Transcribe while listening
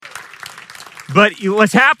But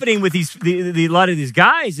what's happening with a lot of these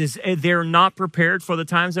guys is they're not prepared for the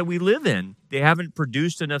times that we live in. They haven't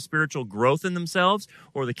produced enough spiritual growth in themselves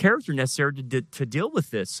or the character necessary to deal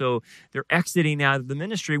with this. So they're exiting out of the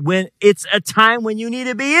ministry when it's a time when you need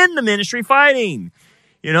to be in the ministry fighting.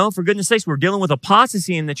 You know, for goodness sakes, we're dealing with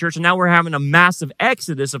apostasy in the church, and now we're having a massive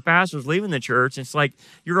exodus of pastors leaving the church. It's like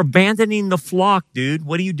you're abandoning the flock, dude.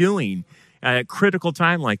 What are you doing at a critical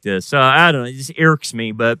time like this? I don't know. It just irks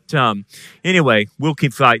me. But anyway, we'll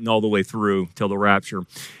keep fighting all the way through till the rapture.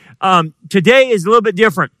 Today is a little bit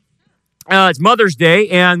different. It's Mother's Day,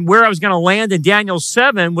 and where I was going to land in Daniel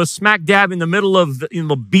 7 was smack dab in the middle of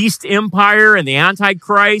the beast empire and the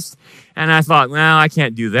Antichrist. And I thought, well, I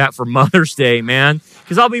can't do that for Mother's Day, man,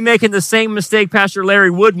 because I'll be making the same mistake Pastor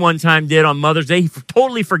Larry Wood one time did on Mother's Day. He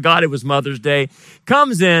totally forgot it was Mother's Day.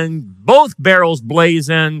 Comes in, both barrels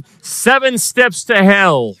blazing, 7 steps to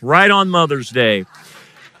hell right on Mother's Day.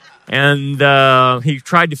 And he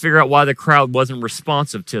tried to figure out why the crowd wasn't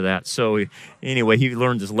responsive to that. So anyway, he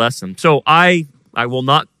learned his lesson. So I will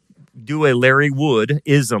not do a Larry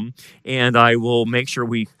Wood-ism, and I will make sure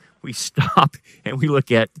we stop and we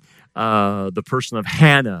look at the person of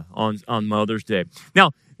Hannah on Mother's Day.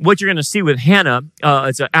 Now, what you're going to see with Hannah,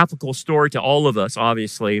 it's an applicable story to all of us,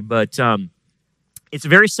 obviously, but it's a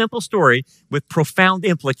very simple story with profound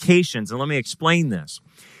implications. And let me explain this.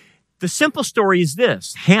 The simple story is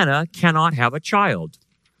this. Hannah cannot have a child,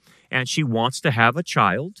 and she wants to have a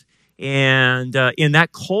child. And in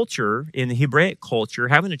that culture, in the Hebraic culture,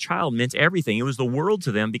 having a child meant everything. It was the world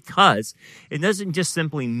to them because it doesn't just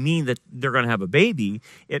simply mean that they're going to have a baby.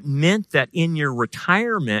 It meant that in your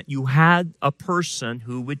retirement, you had a person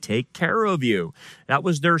who would take care of you. That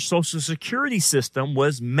was their social security system,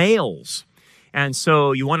 was males. And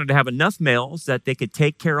so you wanted to have enough males that they could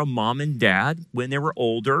take care of mom and dad when they were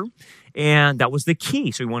older. And that was the key.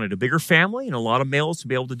 So you wanted a bigger family and a lot of males to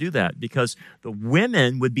be able to do that because the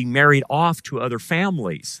women would be married off to other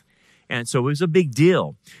families. And so it was a big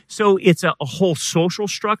deal. So it's a whole social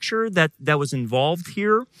structure that was involved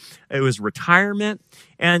here. It was retirement.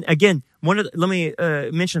 And again, let me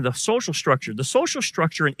mention the social structure. The social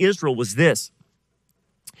structure in Israel was this.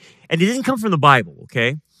 And it didn't come from the Bible,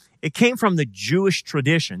 okay? It came from the Jewish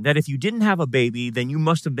tradition that if you didn't have a baby, then you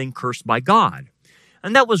must have been cursed by God.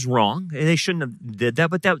 And that was wrong. They shouldn't have did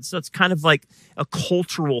that, but that's kind of like a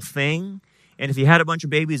cultural thing. And if you had a bunch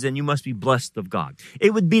of babies, then you must be blessed of God.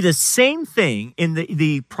 It would be the same thing in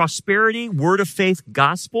the prosperity word of faith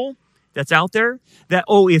gospel that's out there, that,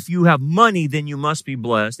 if you have money, then you must be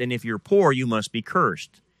blessed, and if you're poor, you must be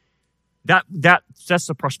cursed. That's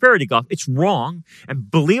the prosperity gospel. It's wrong.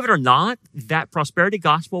 And believe it or not, that prosperity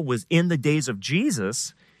gospel was in the days of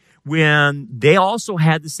Jesus when they also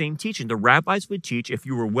had the same teaching. The rabbis would teach if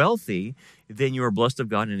you were wealthy, then you were blessed of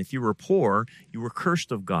God. And if you were poor, you were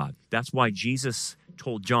cursed of God. That's why Jesus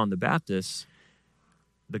told John the Baptist,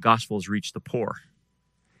 the gospel has reached the poor.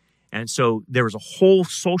 And so there was a whole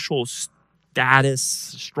social status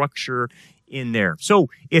structure in there. So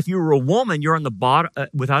if you were a woman, you're on the bottom,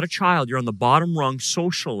 without a child, you're on the bottom rung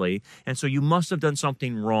socially. And so you must have done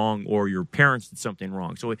something wrong, or your parents did something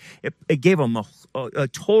wrong. So it gave them a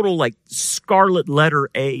total like scarlet letter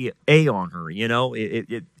A on her, you know,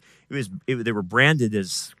 they were branded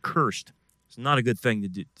as cursed. It's not a good thing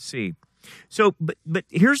to see. So, but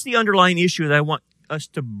here's the underlying issue that I want us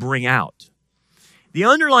to bring out. The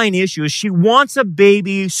underlying issue is she wants a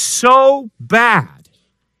baby so bad.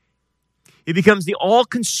 It becomes the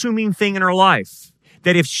all-consuming thing in her life.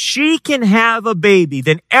 That if she can have a baby,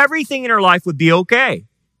 then everything in her life would be okay.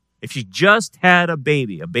 If she just had a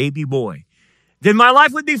baby boy, then my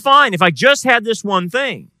life would be fine if I just had this one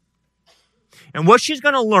thing. And what she's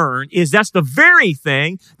going to learn is that's the very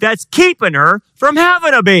thing that's keeping her from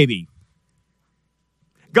having a baby.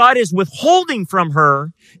 God is withholding from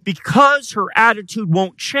her because her attitude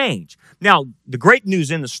won't change. Now, the great news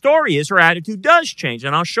in the story is her attitude does change,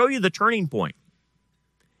 and I'll show you the turning point.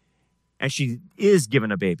 And she is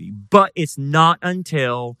given a baby, but it's not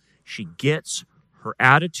until she gets her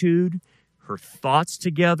attitude, her thoughts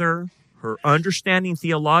together, her understanding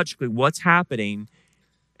theologically what's happening.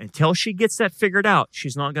 Until she gets that figured out,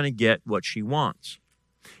 she's not going to get what she wants.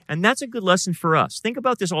 And that's a good lesson for us. Think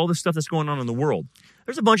about this, all this stuff that's going on in the world.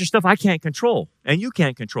 There's a bunch of stuff I can't control, and you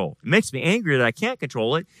can't control. It makes me angry that I can't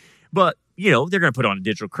control it. But, they're going to put on a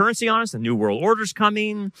digital currency on us. The New World Order's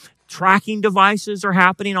coming. Tracking devices are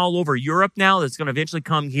happening all over Europe now that's going to eventually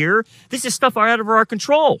come here. This is stuff out of our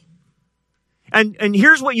control. And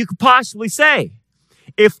here's what you could possibly say.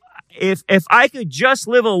 If I could just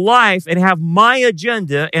live a life and have my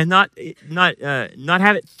agenda and not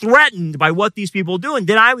have it threatened by what these people are doing,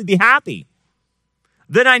 then I would be happy.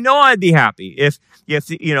 then I know I'd be happy. If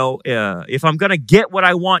I'm going to get what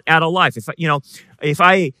I want out of life,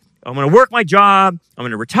 I'm going to work my job, I'm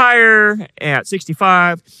going to retire at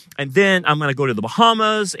 65, and then I'm going to go to the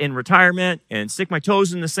Bahamas in retirement and stick my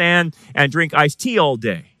toes in the sand and drink iced tea all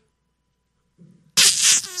day.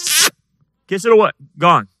 Kiss it or what?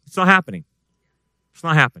 Gone. It's not happening. It's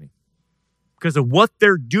not happening. Because of what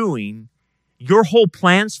they're doing, your whole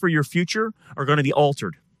plans for your future are going to be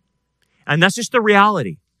altered. And that's just the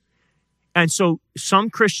reality. And so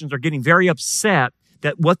some Christians are getting very upset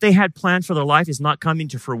that what they had planned for their life is not coming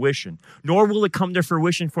to fruition, nor will it come to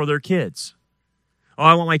fruition for their kids. Oh,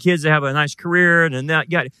 I want my kids to have a nice career and that.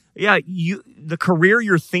 The career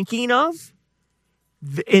you're thinking of,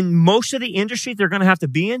 in most of the industries they're going to have to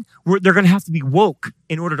be in, they're going to have to be woke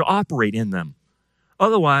in order to operate in them.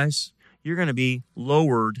 Otherwise, you're going to be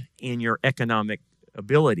lowered in your economic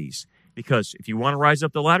abilities. Because if you want to rise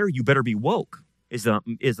up the ladder, you better be woke, is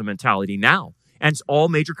the mentality now. And it's all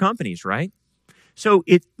major companies, right? So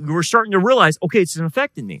we're starting to realize, okay, it's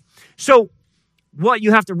affecting me. So what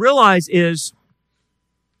you have to realize is,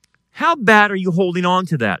 how bad are you holding on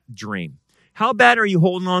to that dream? How bad are you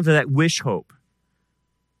holding on to that wish hope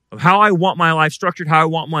of how I want my life structured, how I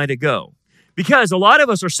want mine to go? Because a lot of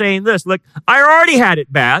us are saying this, look, I already had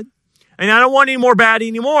it bad, and I don't want any more bad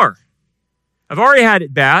anymore. I've already had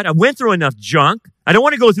it bad. I went through enough junk. I don't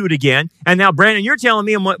want to go through it again. And now, Brandon, you're telling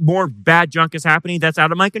me more bad junk is happening. That's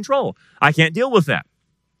out of my control. I can't deal with that.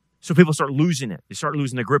 So people start losing it. They start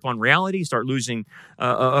losing the grip on reality, start losing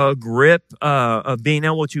a grip of being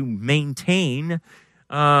able to maintain,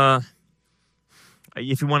 if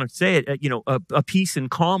you want to say it, a peace and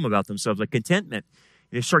calm about themselves, a contentment.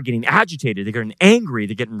 They start getting agitated. They're getting angry.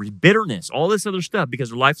 They're getting bitterness, all this other stuff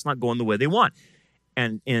because their life's not going the way they want.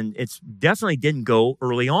 And it's definitely didn't go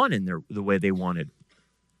early on in the way they wanted.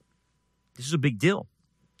 This is a big deal.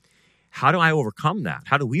 How do I overcome that?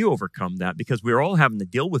 How do we overcome that? Because we're all having to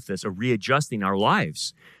deal with this, of readjusting our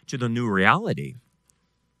lives to the new reality.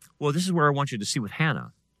 Well, this is where I want you to see with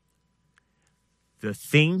Hannah. The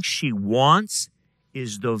thing she wants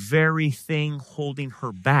is the very thing holding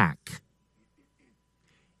her back.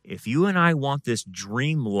 If you and I want this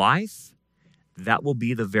dream life, that will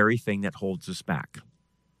be the very thing that holds us back.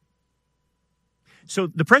 So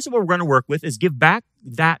the principle we're going to work with is give back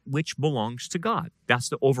that which belongs to God. That's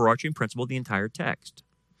the overarching principle of the entire text.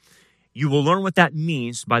 You will learn what that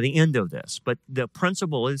means by the end of this. But the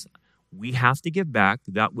principle is we have to give back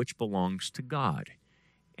that which belongs to God.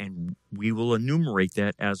 And we will enumerate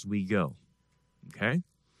that as we go. Okay?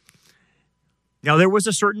 Now there was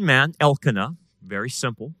a certain man, Elkanah, very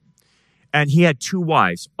simple. And he had 2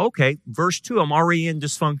 wives. Okay, verse 2, I'm already in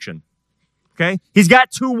dysfunction. Okay? He's got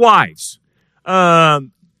 2 wives.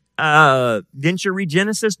 Didn't you read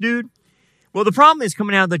Genesis, dude? Well, the problem is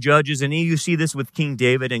coming out of the Judges, and you see this with King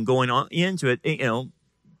David and going on into it, even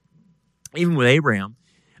with Abraham.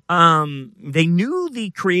 They knew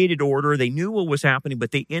the created order. They knew what was happening,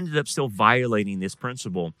 but they ended up still violating this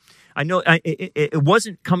principle. I know it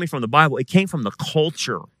wasn't coming from the Bible. It came from the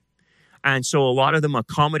culture. And so a lot of them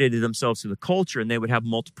accommodated themselves to the culture, and they would have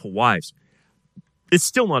multiple wives. It's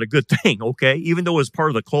still not a good thing, okay? Even though it was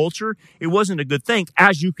part of the culture, it wasn't a good thing.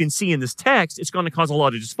 As you can see in this text, it's going to cause a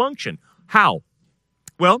lot of dysfunction. How?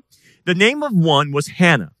 Well, the name of one was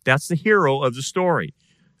Hannah. That's the hero of the story.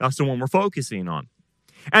 That's the one we're focusing on.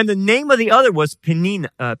 And the name of the other was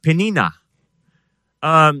Peninnah.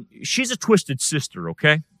 She's a twisted sister,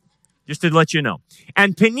 okay? Just to let you know.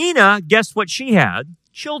 And Peninnah, guess what she had?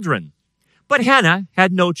 Children. But Hannah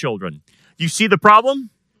had no children. You see the problem?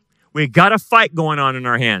 We got a fight going on in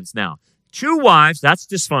our hands now. 2 wives, that's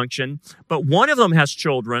dysfunction, but one of them has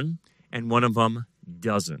children and one of them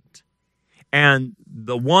doesn't. And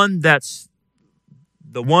the one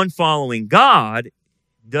following God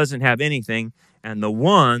doesn't have anything, and the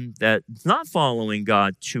one that's not following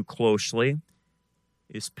God too closely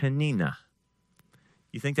is Peninnah.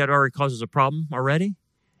 You think that already causes a problem already?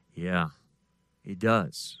 Yeah, it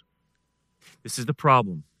does. This is the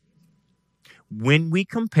problem. When we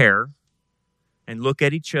compare and look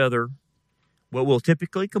at each other, what we'll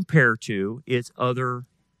typically compare to is other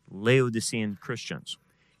Laodicean Christians.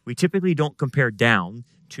 We typically don't compare down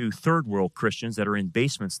to third world Christians that are in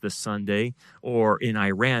basements this Sunday or in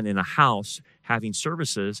Iran in a house having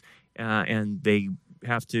services and they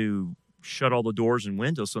have to shut all the doors and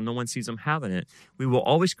windows so no one sees them having it. We will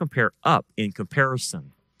always compare up in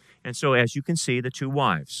comparison. And so as you can see, the 2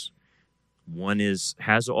 wives, one has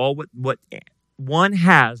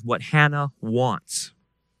what Hannah wants.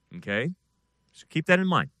 Okay? So keep that in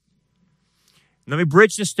mind. Let me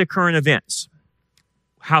bridge this to current events.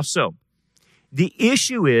 How so? The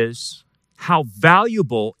issue is how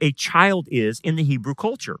valuable a child is in the Hebrew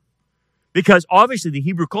culture. Because obviously the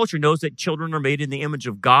Hebrew culture knows that children are made in the image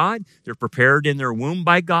of God. They're prepared in their womb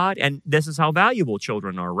by God. And this is how valuable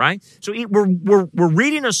children are, right? So we're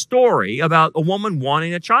reading a story about a woman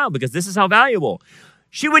wanting a child because this is how valuable.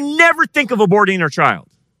 She would never think of aborting her child.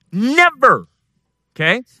 Never.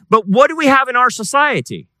 Okay? But what do we have in our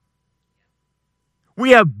society?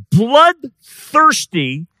 We have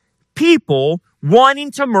bloodthirsty people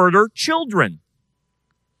wanting to murder children.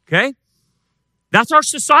 Okay? That's our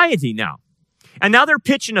society now. And now they're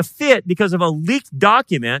pitching a fit because of a leaked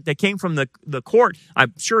document that came from the court.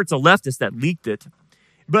 I'm sure it's a leftist that leaked it.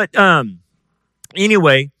 But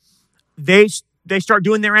anyway, they start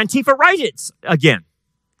doing their Antifa riots again.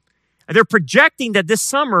 And they're projecting that this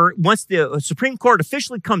summer, once the Supreme Court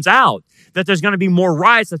officially comes out, that there's going to be more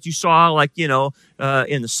riots that you saw, like, in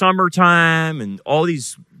the summertime and all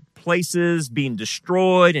these places being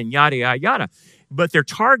destroyed and yada, yada, yada. But they're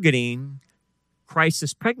targeting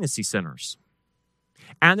crisis pregnancy centers.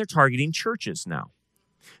 And they're targeting churches now.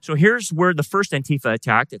 So here's where the first Antifa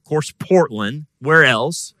attacked. Of course, Portland. Where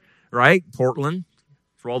else? Right? Portland.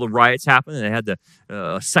 Where all the riots happened. And they had the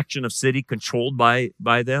section of city controlled by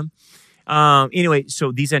them. Anyway,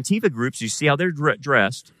 so these Antifa groups, you see how they're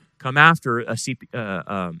dressed, come after a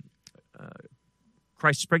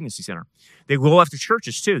crisis pregnancy center. They go after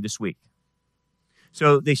churches too this week.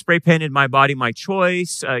 So they spray painted "My Body, My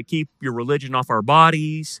Choice," keep your religion off our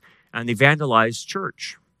bodies, and they vandalized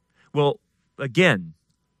church. Well, again,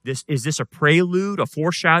 is this a prelude, a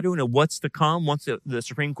foreshadowing of what's to come once the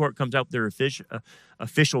Supreme Court comes out with their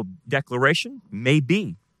official declaration?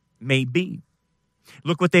 Maybe.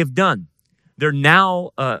 Look what they've done. They're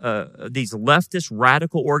now, these leftist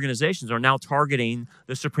radical organizations are now targeting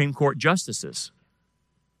the Supreme Court justices.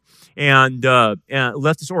 And a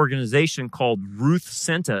leftist organization called Ruth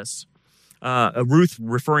Sent Us, Ruth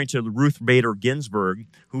referring to Ruth Bader Ginsburg,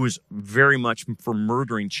 who was very much for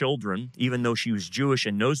murdering children, even though she was Jewish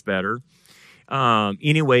and knows better.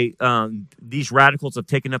 These radicals have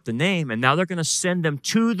taken up the name, and now they're going to send them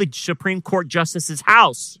to the Supreme Court justice's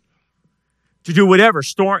house to do whatever.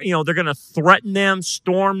 They're going to threaten them,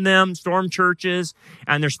 storm churches,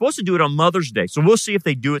 and they're supposed to do it on Mother's Day. So we'll see if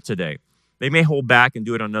they do it today. They may hold back and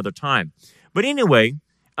do it another time. But anyway,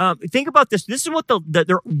 think about this. This is what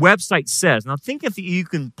their website says. Now, think if you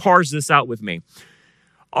can parse this out with me.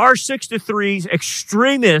 Our 6-3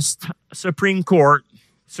 extremist Supreme Court,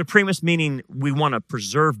 supremist meaning we want to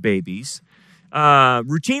preserve babies,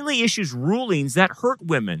 routinely issues rulings that hurt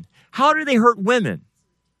women. How do they hurt women?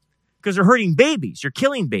 Because they're hurting babies. You're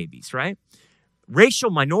killing babies, right? Racial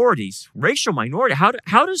minority.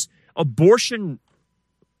 How does abortion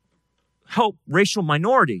help racial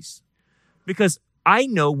minorities? Because I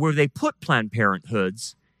know where they put Planned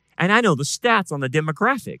Parenthoods, and I know the stats on the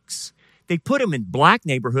demographics. They put them in black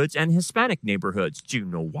neighborhoods and Hispanic neighborhoods. Do you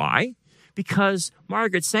know why? Because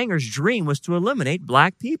Margaret Sanger's dream was to eliminate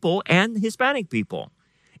black people and Hispanic people.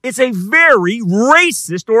 It's a very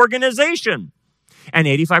racist organization. And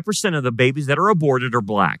 85% of the babies that are aborted are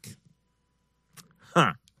black.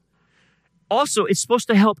 Also, it's supposed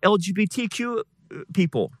to help LGBTQ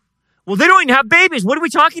people. Well, they don't even have babies. What are we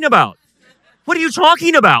talking about? What are you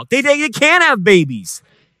talking about? They can't have babies.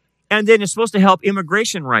 And then it's supposed to help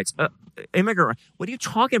immigration rights. Immigrant. What are you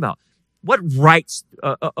talking about? What rights?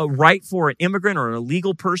 A right for an immigrant or an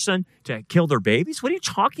illegal person to kill their babies? What are you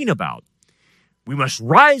talking about? We must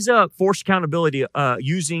rise up, force accountability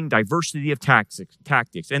using diversity of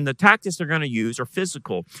tactics. And the tactics they're going to use are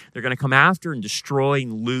physical. They're going to come after and destroy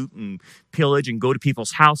and loot and pillage and go to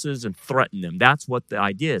people's houses and threaten them. That's what the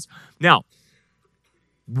idea is. Now,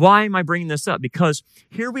 why am I bringing this up? Because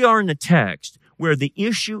here we are in the text where the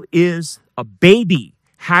issue is a baby,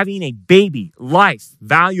 having a baby, life,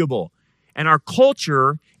 valuable. And our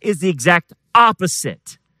culture is the exact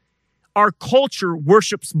opposite. Our culture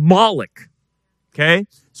worships Moloch. Okay,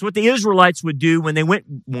 so what the Israelites would do when they went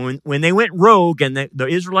rogue and the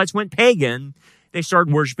Israelites went pagan, they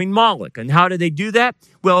started worshiping Moloch. And how did they do that?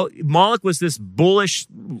 Well, Moloch was this bullish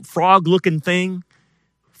frog-looking thing,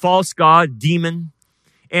 false god, demon.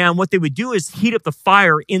 And what they would do is heat up the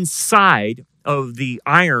fire inside of the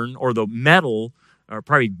iron or the metal, or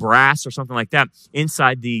probably brass or something like that,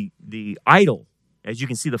 inside the idol. As you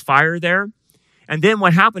can see the fire there. And then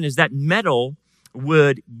what happened is that metal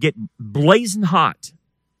would get blazing hot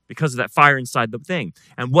because of that fire inside the thing.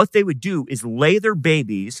 And what they would do is lay their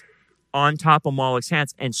babies on top of Moloch's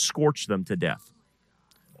hands and scorch them to death.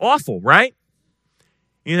 Awful, right?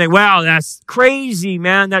 You think, wow, that's crazy,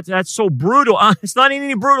 man. That's so brutal. It's not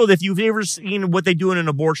any brutal if you've ever seen what they do in an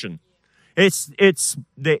abortion.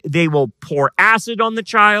 They will pour acid on the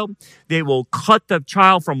child. They will cut the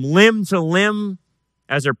child from limb to limb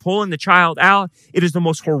as they're pulling the child out. It is the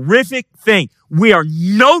most horrific thing. We are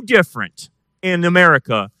no different in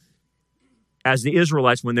America as the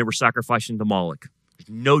Israelites when they were sacrificing to Moloch.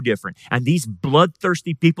 No different. And these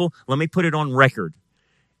bloodthirsty people, let me put it on record.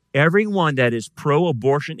 Everyone that is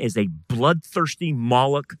pro-abortion is a bloodthirsty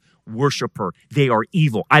Moloch worshiper. They are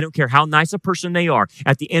evil. I don't care how nice a person they are.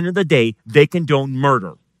 At the end of the day, they condone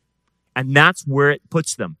murder. And that's where it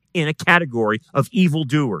puts them, in a category of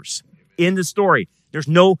evildoers. In the story,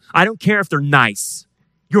 I don't care if they're nice.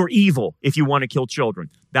 You're evil if you want to kill children.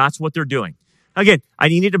 That's what they're doing. Again, I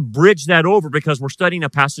need to bridge that over because we're studying a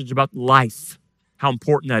passage about life, how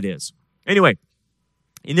important that is. Anyway,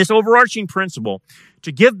 in this overarching principle,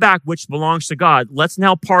 to give back which belongs to God, let's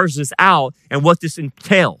now parse this out and what this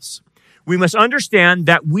entails. We must understand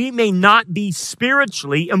that we may not be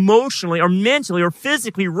spiritually, emotionally, or mentally, or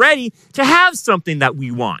physically ready to have something that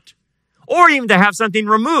we want, or even to have something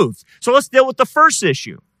removed. So let's deal with the first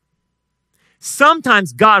issue.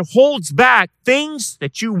 Sometimes God holds back things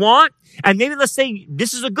that you want, and maybe let's say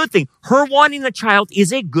this is a good thing. Her wanting a child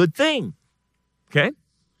is a good thing, okay?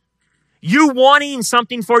 You wanting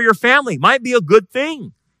something for your family might be a good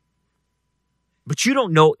thing, but you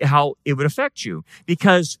don't know how it would affect you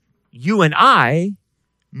because you and I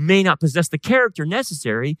may not possess the character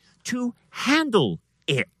necessary to handle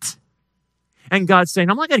it. And God's saying,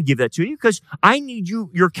 I'm not going to give that to you because I need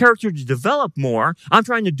your character to develop more. I'm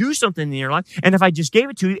trying to do something in your life. And if I just gave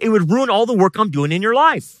it to you, it would ruin all the work I'm doing in your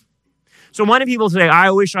life. So many people say,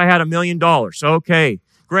 I wish I had $1 million. Okay,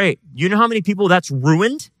 great. You know how many people that's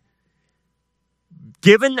ruined?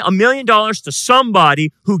 Given $1 million to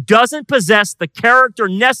somebody who doesn't possess the character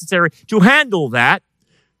necessary to handle that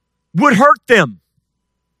would hurt them.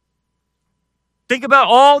 Think about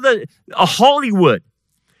all the Hollywood.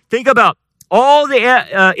 Think about all the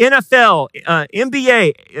NFL,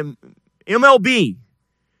 NBA, MLB.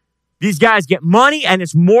 These guys get money, and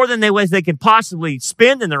it's more than they can possibly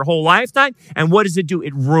spend in their whole lifetime. And what does it do?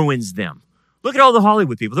 It ruins them. Look at all the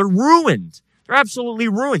Hollywood people. They're ruined. They're absolutely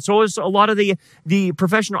ruined. So is a lot of the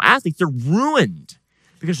professional athletes. They're ruined.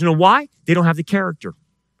 Because you know why? They don't have the character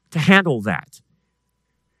to handle that.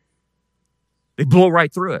 They blow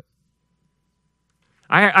right through it.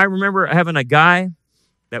 I remember having a guy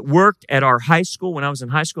that worked at our high school when I was in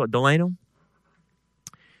high school at Delano.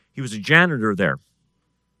 He was a janitor there.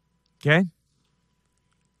 Okay?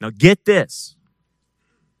 Now get this.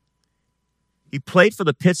 He played for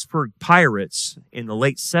the Pittsburgh Pirates in the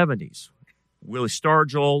late 70s. Willie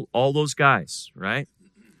Stargell, all those guys, right?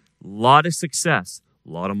 A lot of success,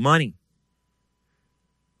 a lot of money.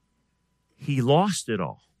 He lost it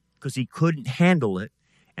all because he couldn't handle it,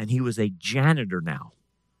 and he was a janitor now.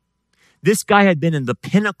 This guy had been in the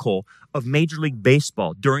pinnacle of Major League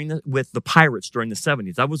Baseball with the Pirates during the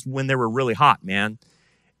 70s. That was when they were really hot, man.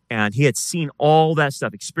 And he had seen all that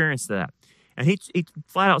stuff, experienced that. And he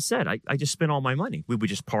flat out said, I just spent all my money. We would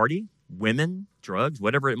just party, women, drugs,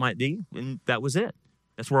 whatever it might be, and that was it.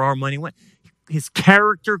 That's where our money went. His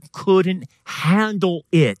character couldn't handle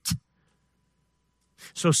it.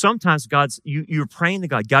 So sometimes you're praying to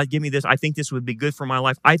God, God, give me this. I think this would be good for my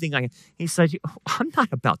life. I think I can. He said, I'm not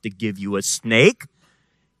about to give you a snake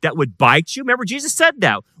that would bite you. Remember, Jesus said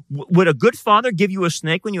that. Would a good father give you a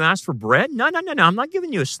snake when you ask for bread? No. I'm not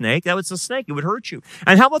giving you a snake. That was a snake. It would hurt you.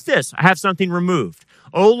 And how about this? I have something removed.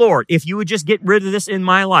 Oh, Lord, if you would just get rid of this in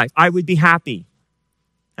my life, I would be happy.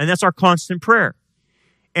 And that's our constant prayer.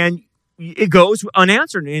 And it goes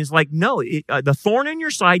unanswered. And it's like, no, the thorn in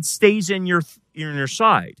your side stays in your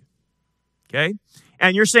side. Okay?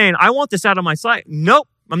 And you're saying, I want this out of my side. Nope,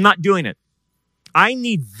 I'm not doing it. I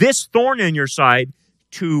need this thorn in your side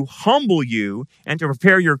to humble you and to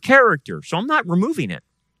prepare your character. So I'm not removing it.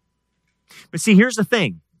 But see, here's the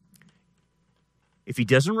thing. If he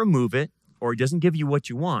doesn't remove it or he doesn't give you what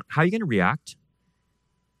you want, how are you going to react?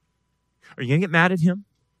 Are you going to get mad at him?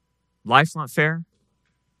 Life's not fair.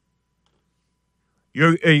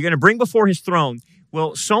 Are you going to bring before his throne?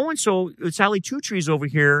 Well, so-and-so, Sally Two Trees over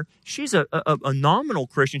here, she's a nominal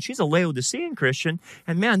Christian. She's a Laodicean Christian.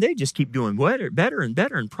 And, man, they just keep doing better and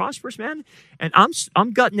better and prosperous, man. And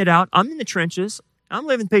I'm gutting it out. I'm in the trenches. I'm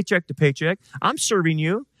living paycheck to paycheck. I'm serving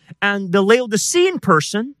you. And the Laodicean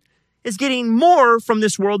person is getting more from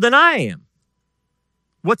this world than I am.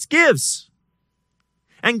 What's gives?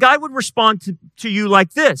 And God would respond to you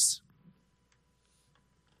like this.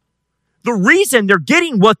 The reason they're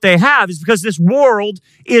getting what they have is because this world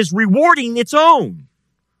is rewarding its own.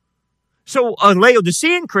 So a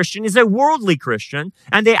Laodicean Christian is a worldly Christian,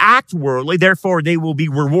 and they act worldly, therefore they will be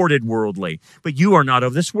rewarded worldly. But you are not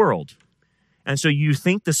of this world. And so you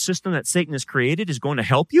think the system that Satan has created is going to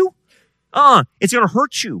help you? It's going to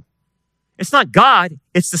hurt you. It's not God,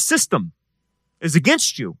 it's the system. It's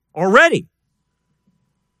against you already.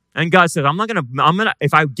 And God said,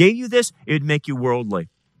 if I gave you this, it would make you worldly.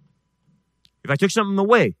 If I took something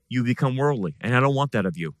away, you become worldly. And I don't want that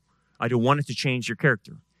of you. I don't want it to change your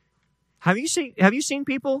character. Have you seen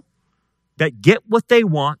people that get what they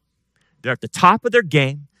want? They're at the top of their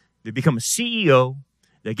game. They become a CEO.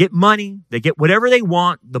 They get money. They get whatever they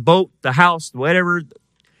want, the boat, the house, whatever,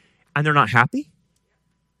 and they're not happy?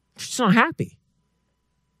 They're just not happy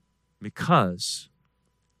because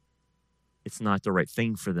it's not the right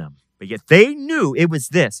thing for them. But yet they knew it was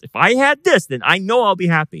this. If I had this, then I know I'll be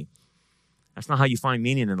happy. That's not how you find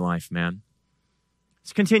meaning in life, man.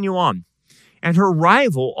 Let's continue on. And her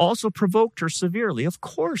rival also provoked her severely. Of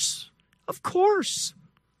course. Of course.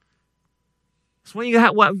 So when you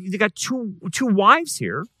got two wives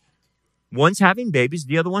here. One's having babies,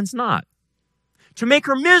 the other one's not. To make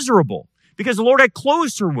her miserable, because the Lord had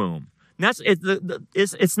closed her womb. And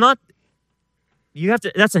it's not, you have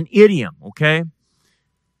to, that's an idiom, okay?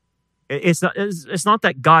 It's not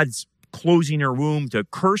that God's closing her womb to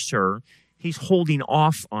curse her. He's holding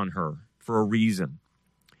off on her for a reason.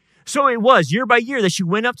 So it was year by year that she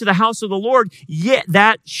went up to the house of the Lord, yet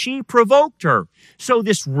that she provoked her. So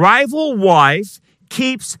this rival wife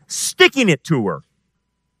keeps sticking it to her.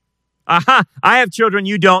 I have children,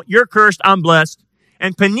 you don't. You're cursed, I'm blessed.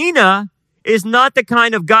 And Peninnah is not the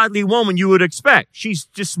kind of godly woman you would expect. She's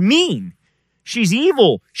just mean. She's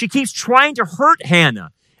evil. She keeps trying to hurt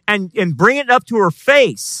Hannah and bring it up to her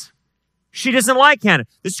face. She doesn't like Hannah.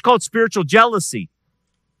 This is called spiritual jealousy.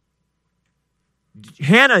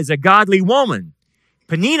 Hannah is a godly woman.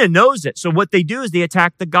 Peninnah knows it. So what they do is they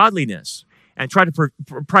attack the godliness and try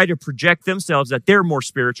to project themselves that they're more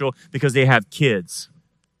spiritual because they have kids.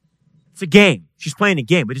 It's a game. She's playing a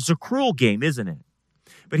game, but it's a cruel game, isn't it?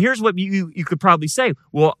 But here's what you could probably say.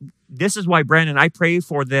 Well, this is why, Brandon, I pray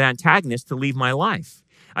for the antagonist to leave my life.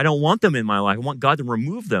 I don't want them in my life. I want God to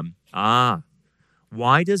remove them.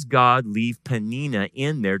 Why does God leave Peninnah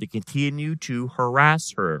in there to continue to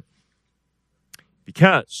harass her?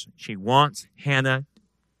 Because he wants Hannah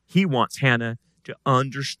to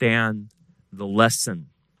understand the lesson.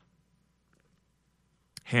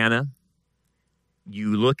 Hannah,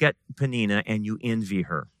 you look at Peninnah and you envy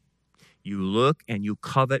her. You look and you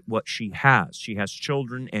covet what she has. She has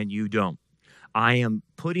children and you don't. I am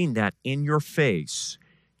putting that in your face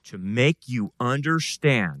to make you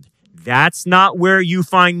understand that's not where you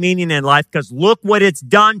find meaning in life, because look what it's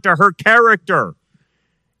done to her character.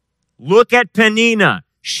 Look at Peninnah.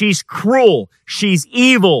 She's cruel. She's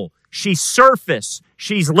evil. She's surface.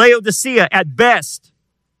 She's Laodicea at best.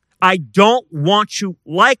 I don't want you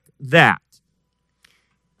like that.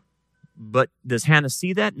 But does Hannah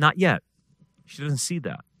see that? Not yet. She doesn't see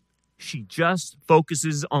that. She just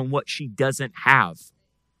focuses on what she doesn't have.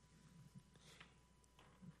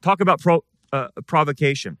 Talk about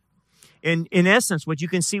provocation. In essence, what you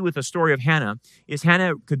can see with the story of Hannah is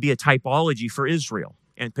Hannah could be a typology for Israel,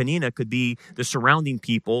 and Peninnah could be the surrounding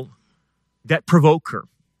people that provoke her.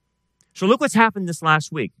 So look what's happened this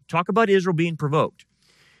last week. Talk about Israel being provoked.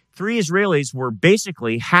 3 Israelis were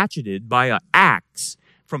basically hatcheted by an axe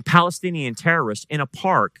from Palestinian terrorists in a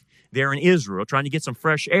park there in Israel, trying to get some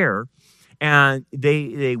fresh air. And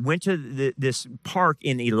they went to this park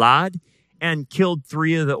in Elad and killed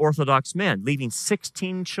 3 of the Orthodox men, leaving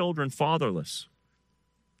 16 children fatherless.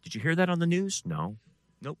 Did you hear that on the news? No.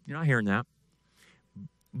 Nope, you're not hearing that.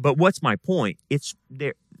 But what's my point? It's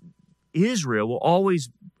there. Israel will always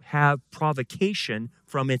have provocation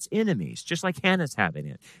from its enemies, just like Hannah's having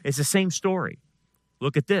it. It's the same story.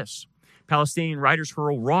 Look at this. Palestinian writers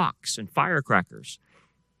hurl rocks and firecrackers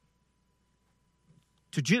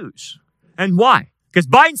to Jews. And why? Because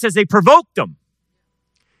Biden says they provoked them.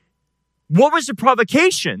 What was the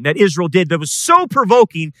provocation that Israel did that was so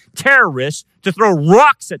provoking terrorists to throw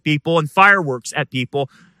rocks at people and fireworks at people?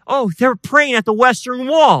 Oh, they're praying at the Western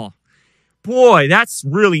Wall. Boy, that's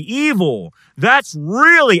really evil. That's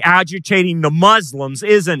really agitating the Muslims,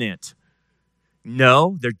 isn't it?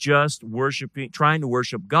 No, they're just trying to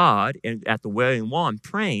worship God and at the Wailing Wall and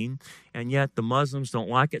praying, and yet the Muslims don't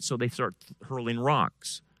like it, so they start hurling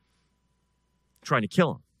rocks, trying to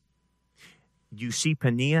kill them. You see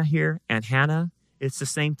Peninnah here and Hannah? It's the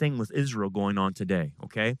same thing with Israel going on today,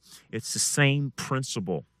 okay? It's the same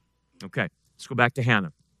principle. Okay, let's go back to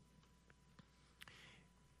Hannah.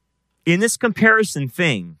 In this comparison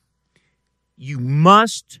thing, you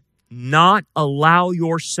must not allow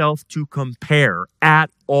yourself to compare at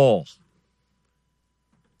all.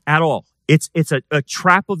 At all. It's a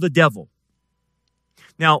trap of the devil.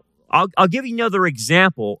 Now, I'll give you another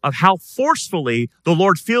example of how forcefully the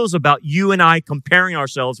Lord feels about you and I comparing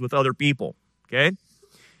ourselves with other people. Okay?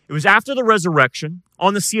 It was after the resurrection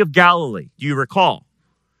on the Sea of Galilee. Do you recall?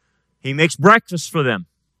 He makes breakfast for them.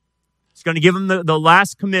 He's going to give them the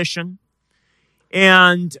last commission.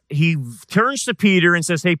 And he turns to Peter and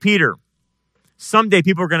says, hey, Peter, someday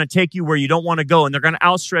people are going to take you where you don't want to go, and they're going to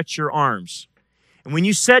outstretch your arms. And when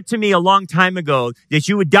you said to me a long time ago that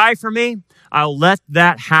you would die for me, I'll let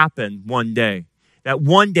that happen one day. That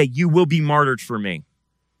one day you will be martyred for me.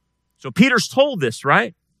 So Peter's told this,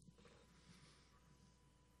 right?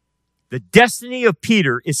 The destiny of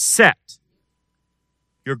Peter is set.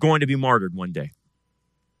 You're going to be martyred one day.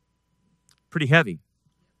 Pretty heavy.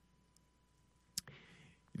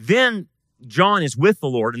 Then John is with the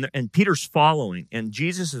Lord, and Peter's following, and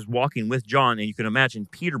Jesus is walking with John, and you can imagine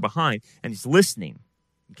Peter behind, and he's listening,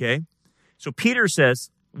 okay? So Peter says,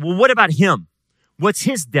 well, what about him? What's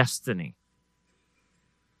his destiny?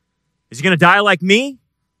 Is he going to die like me?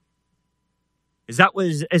 Is that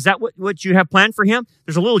what you have planned for him?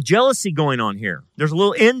 There's a little jealousy going on here. There's a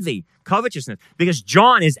little envy, covetousness, because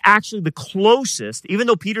John is actually the closest, even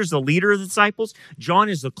though Peter's the leader of the disciples, John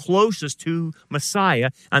is the closest to Messiah,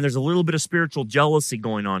 and there's a little bit of spiritual jealousy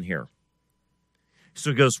going on here. So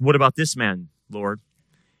he goes, what about this man, Lord?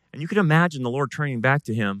 And you can imagine the Lord turning back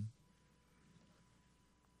to him.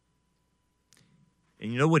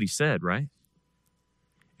 And you know what he said, right?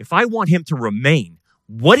 If I want him to remain,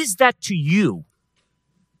 what is that to you?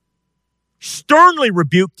 Sternly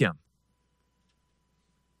rebuked him.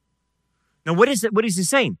 Now, what is he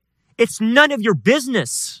saying? It's none of your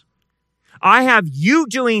business. I have you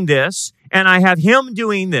doing this, and I have him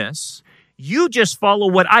doing this. You just follow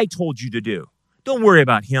what I told you to do. Don't worry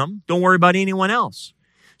about him. Don't worry about anyone else.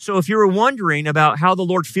 So if you were wondering about how the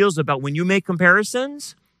Lord feels about when you make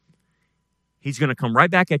comparisons, he's going to come right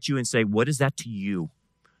back at you and say, what is that to you?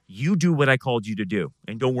 You do what I called you to do,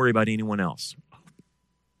 and don't worry about anyone else.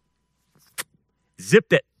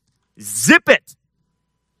 Zip it. Zip it.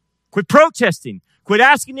 Quit protesting. Quit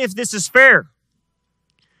asking if this is fair.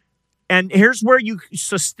 And here's where you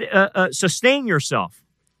sustain yourself.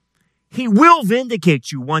 He will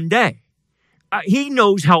vindicate you one day. He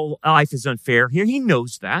knows how life is unfair here. He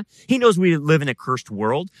knows that. He knows we live in a cursed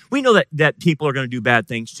world. We know that people are going to do bad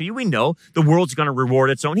things to you. We know the world's going to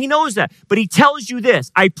reward its own. He knows that. But he tells you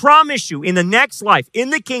this, I promise you, in the next life,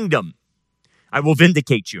 in the kingdom, I will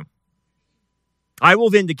vindicate you. I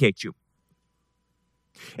will vindicate you.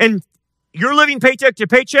 And you're living paycheck to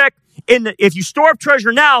paycheck. If you store up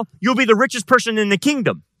treasure now, you'll be the richest person in the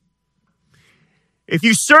kingdom. If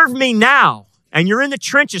you serve me now, and you're in the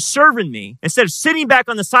trenches serving me, instead of sitting back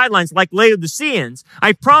on the sidelines like Laodiceans,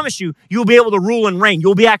 I promise you, you'll be able to rule and reign.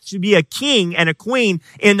 You'll actually be a king and a queen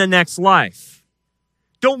in the next life.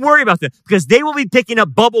 Don't worry about that, because they will be picking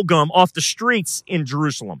up bubble gum off the streets in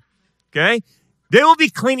Jerusalem. Okay? They will be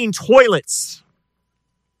cleaning toilets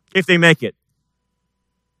if they make it.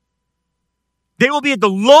 They will be at the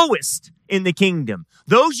lowest in the kingdom.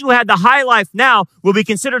 Those who had the high life now will be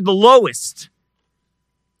considered the lowest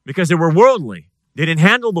because they were worldly. They didn't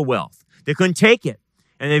handle the wealth. They couldn't take it,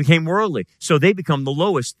 and they became worldly. So they become the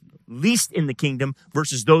lowest, least in the kingdom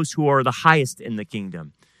versus those who are the highest in the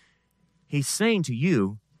kingdom. He's saying to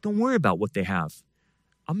you, don't worry about what they have.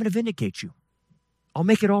 I'm going to vindicate you. I'll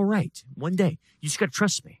make it all right one day. You just got to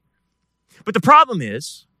trust me. But the problem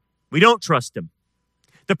is, we don't trust him.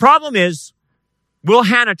 The problem is, will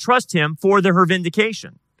Hannah trust him for her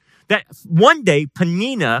vindication? That one day,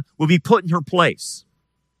 Peninnah will be put in her place.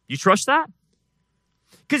 You trust that?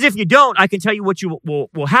 Because if you don't, I can tell you what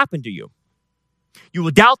will happen to you. You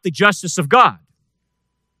will doubt the justice of God.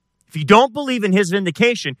 If you don't believe in his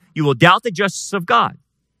vindication, you will doubt the justice of God.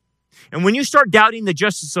 And when you start doubting the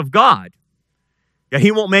justice of God, that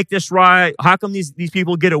he won't make this right, how come these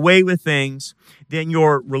people get away with things, then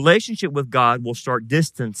your relationship with God will start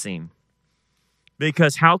distancing.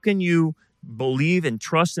 Because how can you believe and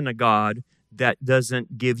trust in a God that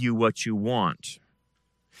doesn't give you what you want?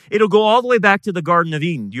 It'll go all the way back to the Garden of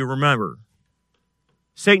Eden. Do you remember?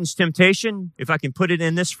 Satan's temptation, if I can put it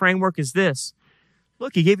in this framework, is this.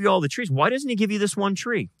 Look, he gave you all the trees. Why doesn't he give you this one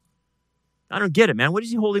tree? I don't get it, man. What is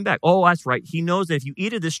he holding back? Oh, that's right. He knows that if you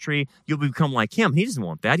eat of this tree, you'll become like him. He doesn't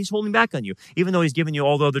want that. He's holding back on you, even though he's giving you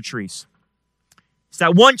all the other trees. It's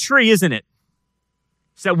that one tree, isn't it?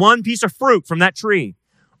 It's that one piece of fruit from that tree.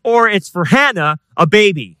 Or it's for Hannah, a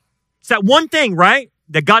baby. It's that one thing, right?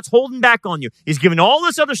 that God's holding back on you. He's giving all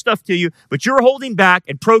this other stuff to you, but you're holding back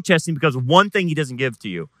and protesting because of one thing he doesn't give to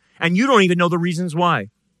you. And you don't even know the reasons why.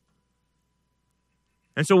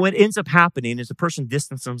 And so what ends up happening is the person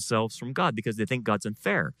distances themselves from God because they think God's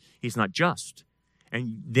unfair. He's not just.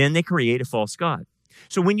 And then they create a false God.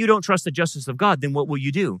 So when you don't trust the justice of God, then what will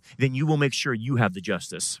you do? Then you will make sure you have the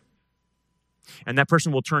justice. And that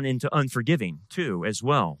person will turn into unforgiving too, as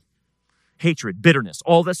well. Hatred, bitterness,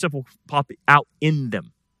 all that stuff will pop out in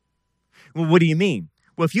them. Well, what do you mean?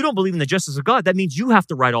 Well, if you don't believe in the justice of God, that means you have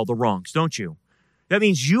to right all the wrongs, don't you? That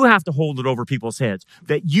means you have to hold it over people's heads,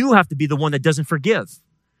 that you have to be the one that doesn't forgive.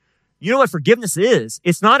 You know what forgiveness is?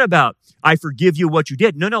 It's not about, I forgive you what you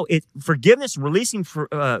did. No. Forgiveness, releasing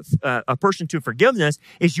a person to forgiveness,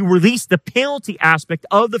 is you release the penalty aspect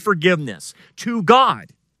of the forgiveness to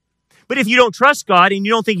God. But if you don't trust God and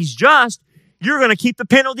you don't think he's just, you're going to keep the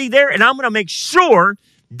penalty there, and I'm going to make sure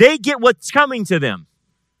they get what's coming to them.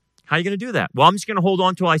 How are you going to do that? Well, I'm just going to hold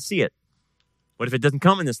on till I see it. What if it doesn't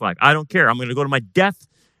come in this life? I don't care. I'm going to go to my death,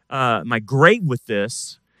 my grave with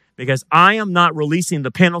this, because I am not releasing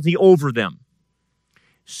the penalty over them.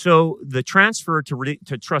 So the transfer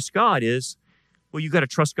to trust God is, well, you got to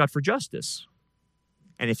trust God for justice.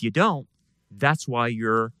 And if you don't, that's why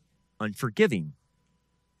you're unforgiving.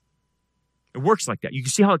 It works like that. You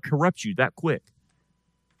can see how it corrupts you that quick.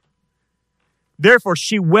 Therefore,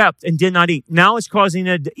 she wept and did not eat. Now it's causing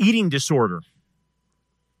an eating disorder.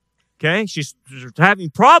 Okay? She's having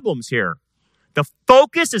problems here. The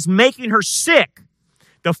focus is making her sick.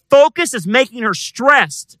 The focus is making her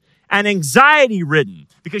stressed and anxiety-ridden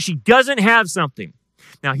because she doesn't have something.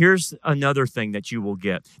 Now, here's another thing that you will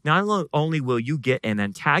get. Not only will you get an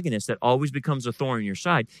antagonist that always becomes a thorn in your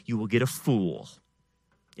side, you will get a fool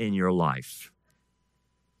in your life,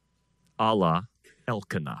 a la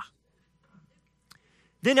Elkanah.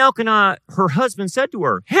 Then Elkanah, her husband, said to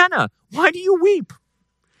her, Hannah, why do you weep?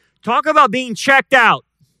 Talk about being checked out.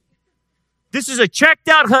 This is a checked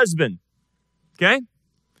out husband, okay?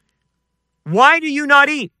 Why do you not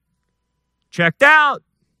eat? Checked out.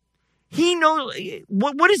 He knows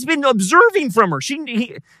what has been observing from her.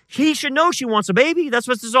 He should know she wants a baby. That's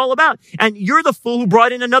what this is all about. And you're the fool who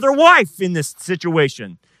brought in another wife in this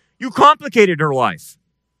situation. You complicated her life.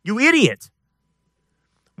 You idiot.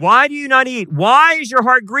 Why do you not eat? Why is your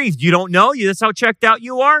heart grieved? You don't know? That's how checked out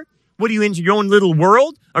you are? What are you, in your own little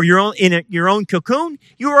world? Or your own cocoon?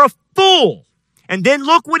 You are a fool. And then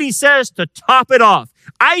look what he says to top it off.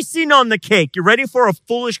 Icing on the cake. You ready for a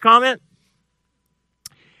foolish comment?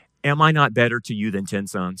 Am I not better to you than 10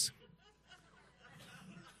 sons?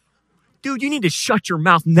 Dude, you need to shut your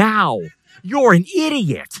mouth now. You're an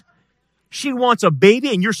idiot. She wants a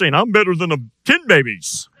baby and you're saying, I'm better than 10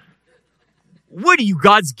 babies. What are you,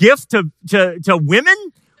 God's gift to women?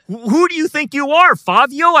 Who do you think you are?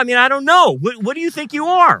 Fabio? I mean, I don't know. What do you think you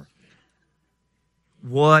are?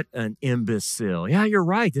 What an imbecile. Yeah, you're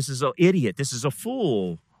right. This is an idiot. This is a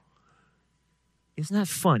fool. Isn't that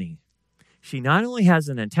funny? She not only has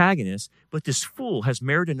an antagonist, but this fool has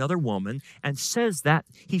married another woman and says that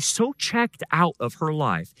he's so checked out of her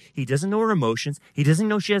life. He doesn't know her emotions. He doesn't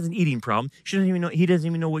know she has an eating problem. He doesn't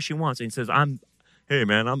even know what she wants. And he says, hey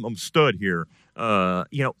man, I'm stud here. Are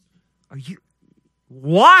you,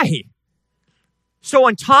 why? So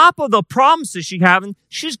on top of the problems that she's having,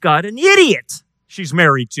 she's got an idiot she's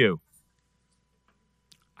married to.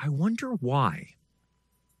 I wonder why.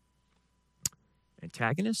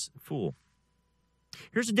 Antagonist, fool.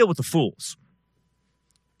 Here's the deal with the fools.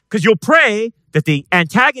 Because you'll pray that the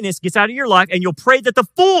antagonist gets out of your life, and you'll pray that the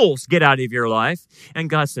fools get out of your life. And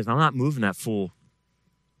God says, I'm not moving that fool.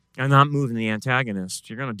 I'm not moving the antagonist.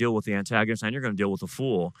 You're going to deal with the antagonist, and you're going to deal with the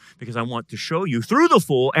fool, because I want to show you through the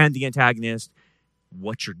fool and the antagonist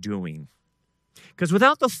what you're doing. Because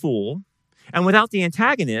without the fool and without the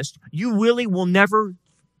antagonist, you really will never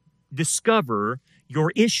discover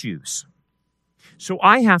your issues. So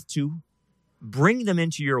I have to bring them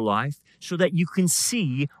into your life so that you can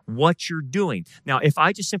see what you're doing. Now, if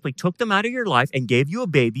I just simply took them out of your life and gave you a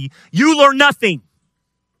baby, you learn nothing.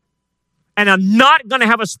 And I'm not going to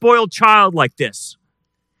have a spoiled child like this.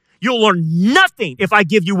 You'll learn nothing if I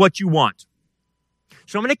give you what you want.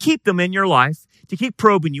 So I'm going to keep them in your life to keep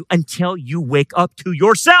probing you until you wake up to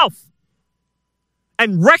yourself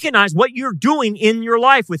and recognize what you're doing in your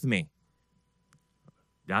life with me.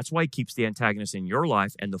 That's why he keeps the antagonist in your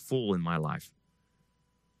life and the fool in my life.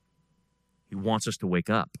 He wants us to wake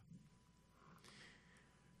up.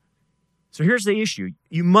 So here's the issue.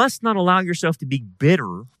 You must not allow yourself to be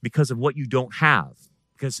bitter because of what you don't have.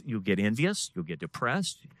 Because you'll get envious, you'll get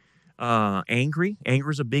depressed, angry. Anger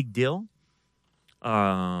is a big deal.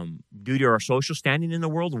 due to our social standing in the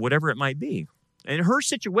world, or whatever it might be. And in her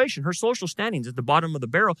situation, her social standing is at the bottom of the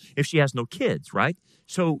barrel if she has no kids, right?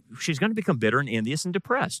 So she's going to become bitter and envious and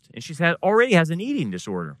depressed. And she's already has an eating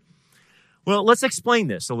disorder. Well, let's explain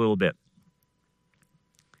this a little bit.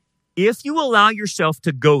 If you allow yourself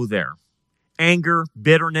to go there, anger,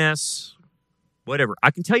 bitterness, whatever, I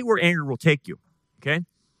can tell you where anger will take you, okay?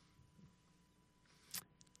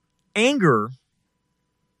 Anger,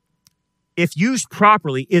 if used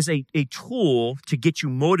properly, is a tool to get you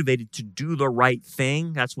motivated to do the right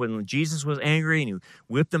thing. That's when Jesus was angry and he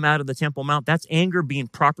whipped them out of the Temple Mount. That's anger being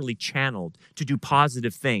properly channeled to do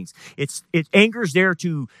positive things. Anger's there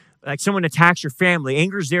to, like someone attacks your family,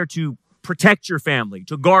 anger's there to protect your family,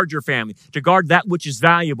 to guard your family, to guard that which is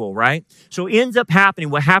valuable, right? So it ends up happening,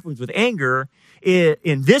 what happens with anger,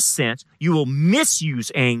 in this sense, you will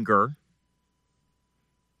misuse anger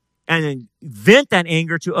and then vent that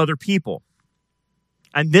anger to other people.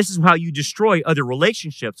 And this is how you destroy other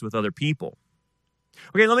relationships with other people.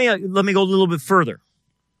 Okay, let me go a little bit further.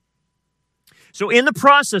 So in the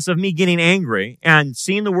process of me getting angry and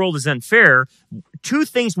seeing the world as unfair, two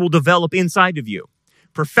things will develop inside of you: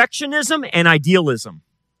 perfectionism and idealism.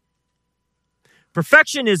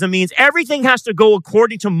 Perfectionism means everything has to go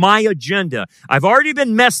according to my agenda. I've already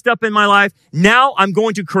been messed up in my life. Now I'm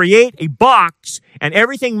going to create a box, and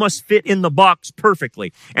everything must fit in the box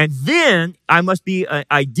perfectly. And then I must be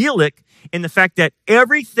idyllic in the fact that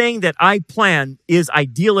everything that I plan is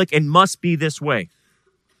idyllic and must be this way.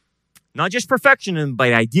 Not just perfectionism,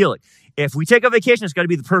 but idyllic. If we take a vacation, it's got to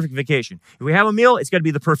be the perfect vacation. If we have a meal, it's got to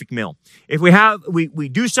be the perfect meal. If we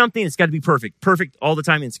do something, it's got to be perfect all the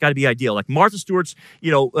time, and it's got to be ideal. Like Martha Stewart's,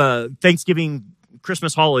 Thanksgiving,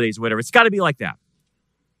 Christmas holidays, whatever. It's got to be like that.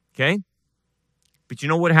 Okay? But you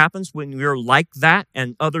know what happens when you're like that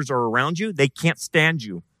and others are around you? They can't stand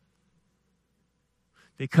you.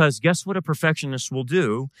 Because guess what a perfectionist will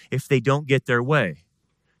do if they don't get their way?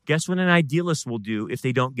 Guess what an idealist will do if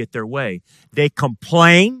they don't get their way? They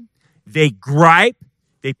complain. They gripe,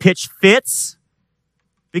 they pitch fits,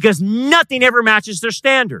 because nothing ever matches their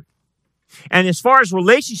standard. And as far as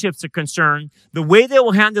relationships are concerned, the way they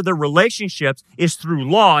will handle their relationships is through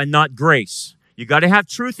law and not grace. You got to have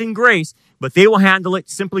truth and grace, but they will handle it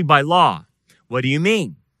simply by law. What do you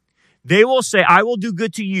mean? They will say, I will do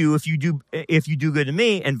good to you if you do good to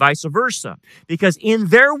me, and vice versa. Because in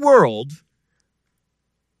their world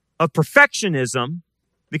of perfectionism,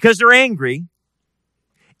 because they're angry,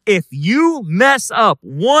 if you mess up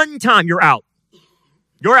one time, you're out.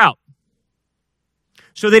 You're out.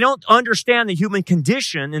 So they don't understand the human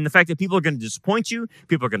condition and the fact that people are going to disappoint you,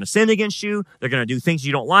 people are going to sin against you, they're going to do things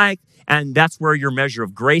you don't like, and that's where your measure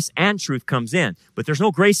of grace and truth comes in. But there's no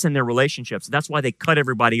grace in their relationships. That's why they cut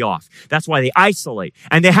everybody off. That's why they isolate.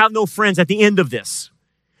 And they have no friends at the end of this.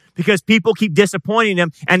 Because people keep disappointing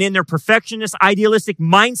them, and in their perfectionist, idealistic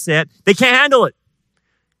mindset, they can't handle it.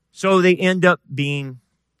 So they end up being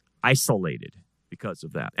isolated because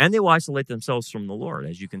of that. And they will isolate themselves from the Lord,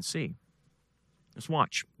 as you can see. Let's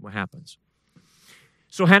watch what happens.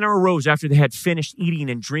 So Hannah arose after they had finished eating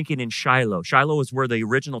and drinking in Shiloh. Shiloh is where the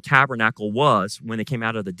original tabernacle was when they came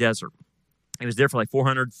out of the desert. It was there for like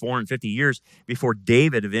 450 years before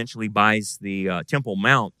David eventually buys the Temple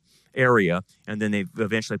Mount area, and then they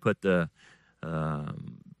eventually put the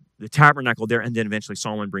tabernacle there, and then eventually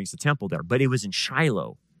Solomon brings the temple there. But it was in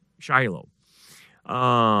Shiloh.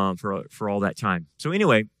 For all that time. So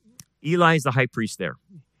anyway, Eli is the high priest there.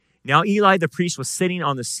 Now Eli the priest was sitting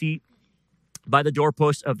on the seat by the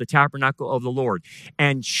doorpost of the tabernacle of the Lord,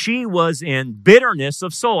 and she was in bitterness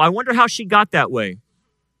of soul. I wonder how she got that way.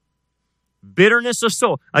 Bitterness of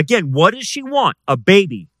soul. Again, what does she want? A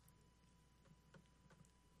baby.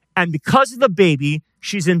 And because of the baby,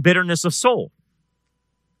 she's in bitterness of soul.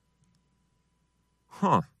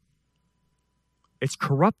 It's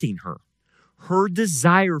corrupting her. Her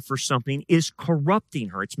desire for something is corrupting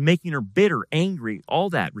her. It's making her bitter, angry,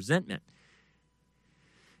 all that, resentment.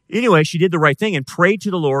 Anyway, she did the right thing and prayed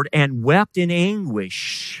to the Lord and wept in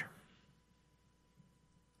anguish.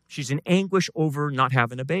 She's in anguish over not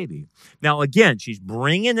having a baby. Now, again, she's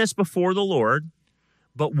bringing this before the Lord,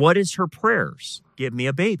 but what is her prayers? Give me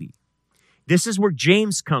a baby. This is where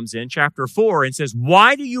James comes in, chapter 4, and says,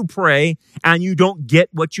 why do you pray and you don't get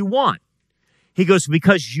what you want? He goes,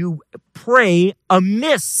 because you pray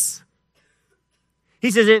amiss. He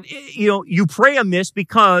says, you pray amiss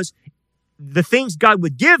because the things God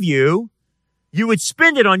would give you, you would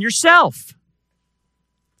spend it on yourself.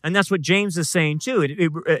 And that's what James is saying too.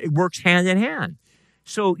 It works hand in hand.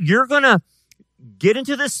 So you're going to get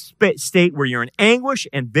into this state where you're in anguish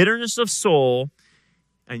and bitterness of soul,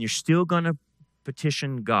 and you're still going to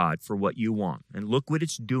petition God for what you want. And look what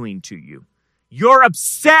it's doing to you. You're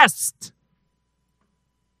obsessed.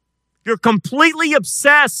 You're completely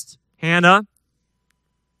obsessed, Hannah.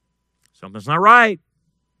 Something's not right.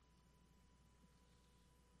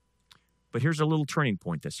 But here's a little turning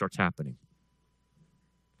point that starts happening.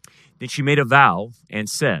 Then she made a vow and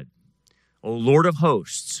said, O Lord of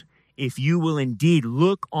hosts, if you will indeed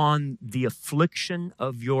look on the affliction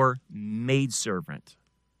of your maidservant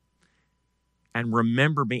and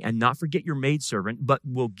remember me and not forget your maidservant, but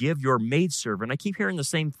will give your maidservant. I keep hearing the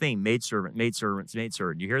same thing, maidservant, maidservant,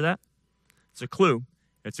 maidservant. You hear that? It's a clue.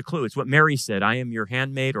 It's a clue. It's what Mary said. I am your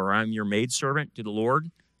handmaid, or I am your maidservant to the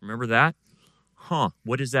Lord. Remember that?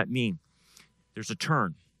 What does that mean? There's a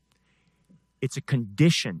turn. It's a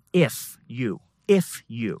condition. If you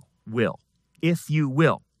will.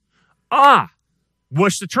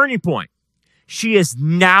 What's the turning point? She is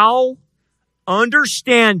now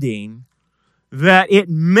understanding that it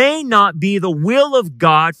may not be the will of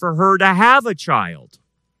God for her to have a child.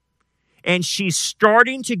 And she's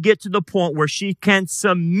starting to get to the point where she can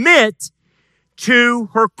submit to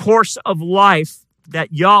her course of life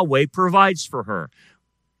that Yahweh provides for her,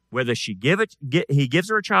 whether he gives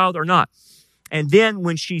her a child or not. And then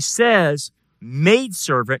when she says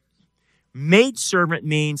maidservant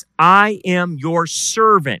means I am your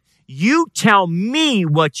servant. You tell me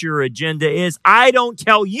what your agenda is. I don't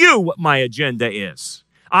tell you what my agenda is.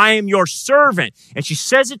 I am your servant. And she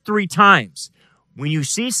says it 3 times. When you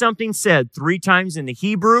see something said 3 times in the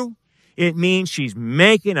Hebrew, it means she's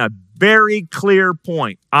making a very clear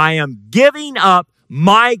point. I am giving up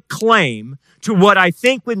my claim to what I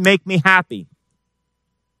think would make me happy.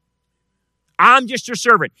 I'm just your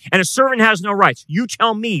servant, and a servant has no rights. You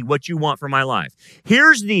tell me what you want for my life.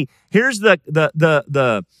 Here's the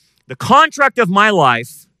contract of my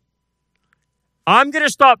life. I'm going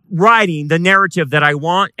to stop writing the narrative that I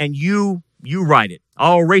want, and you write it.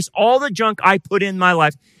 I'll erase all the junk I put in my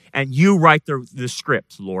life, and you write the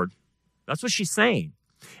script, Lord. That's what she's saying.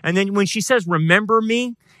 And then when she says, remember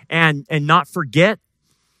me and not forget,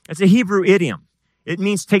 it's a Hebrew idiom. It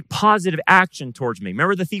means take positive action towards me.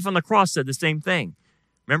 Remember the thief on the cross said the same thing.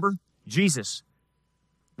 Remember? Jesus,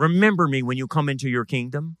 remember me when you come into your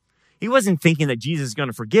kingdom. He wasn't thinking that Jesus is going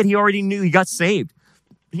to forget. He already knew he got saved.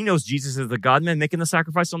 He knows Jesus is the God-man making the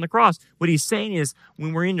sacrifice on the cross. What he's saying is,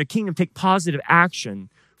 when we're in the kingdom, take positive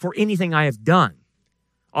action for anything I have done.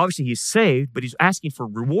 Obviously, he's saved, but he's asking for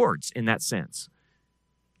rewards in that sense.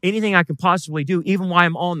 Anything I can possibly do, even while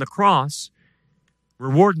I'm on the cross,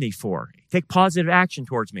 reward me for. Take positive action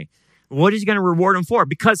towards me. What is he going to reward him for?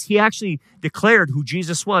 Because he actually declared who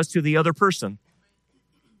Jesus was to the other person.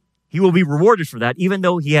 He will be rewarded for that, even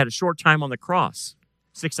though he had a short time on the cross,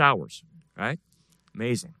 6 hours, right?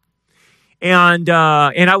 Amazing. And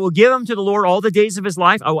I will give him to the Lord all the days of his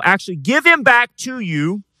life. I will actually give him back to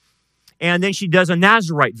you. And then she does a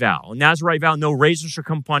Nazirite vow. A Nazirite vow, no razor shall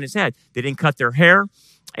come upon his head. They didn't cut their hair,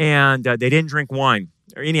 and they didn't drink wine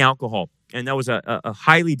or any alcohol. And that was a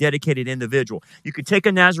highly dedicated individual. You could take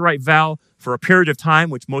a Nazirite vow for a period of time,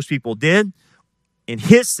 which most people did. In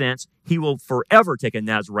his sense, he will forever take a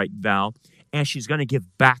Nazirite vow, and she's going to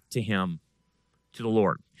give back to him, to the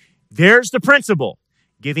Lord. There's the principle.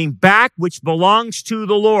 Giving back which belongs to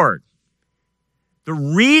the Lord. The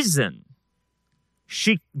reason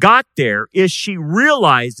she got there is she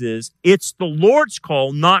realizes it's the Lord's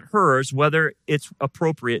call, not hers, whether it's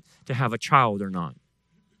appropriate to have a child or not.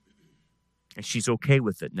 And she's okay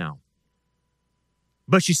with it now.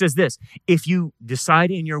 But she says this, if you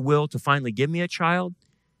decide in your will to finally give me a child,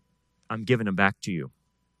 I'm giving him back to you.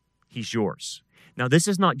 He's yours. Now, this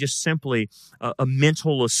is not just simply a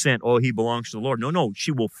mental assent, oh, he belongs to the Lord. No,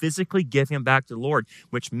 she will physically give him back to the Lord,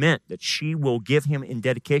 which meant that she will give him in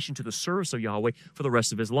dedication to the service of Yahweh for the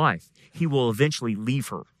rest of his life. He will eventually leave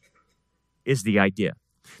her, is the idea.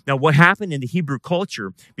 Now, what happened in the Hebrew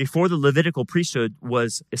culture before the Levitical priesthood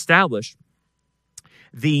was established,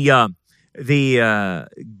 God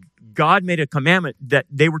made a commandment that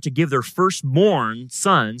they were to give their firstborn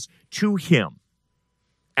sons to him.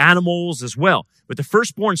 Animals as well. But the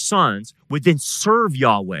firstborn sons would then serve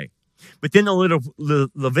Yahweh. But then the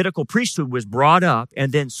Levitical priesthood was brought up,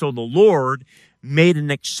 and then so the Lord made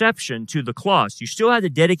an exception to the clause. You still had to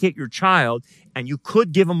dedicate your child, and you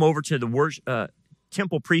could give him over to the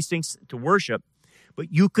temple precincts to worship,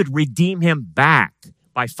 but you could redeem him back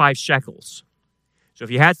by 5 shekels. So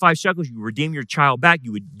if you had 5 shekels, you redeem your child back.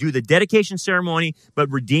 You would do the dedication ceremony, but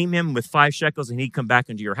redeem him with 5 shekels, and he'd come back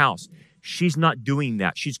into your house. She's not doing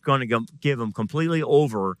that. She's going to give him completely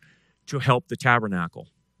over to help the tabernacle.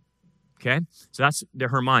 Okay? So that's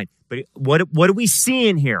her mind. But what do we see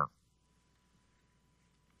in here?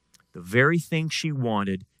 the very thing she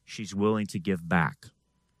wanted, she's willing to give back.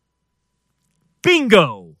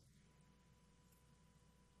 Bingo!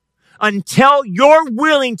 Until you're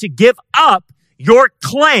willing to give up your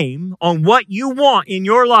claim on what you want in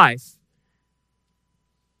your life,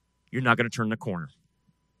 you're not going to turn the corner.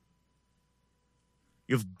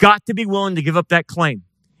 You've got to be willing to give up that claim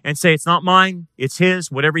and say, it's not mine, it's his.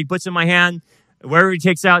 Whatever he puts in my hand, wherever he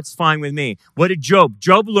takes out, it's fine with me. What did Job?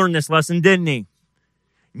 Job learned this lesson, didn't he?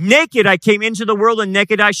 Naked I came into the world, and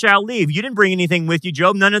naked I shall leave. You didn't bring anything with you,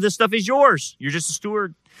 Job. None of this stuff is yours. You're just a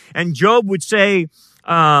steward. And Job would say,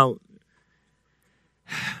 I'm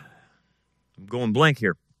going blank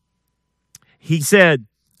here. He said,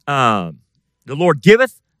 the Lord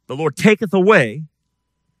giveth, the Lord taketh away.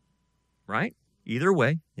 Right? Either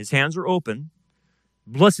way, his hands are open.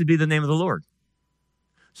 Blessed be the name of the Lord.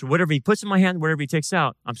 So whatever he puts in my hand, whatever he takes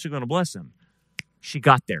out, I'm still going to bless him. She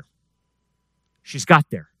got there. She's got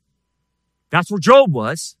there. That's where Job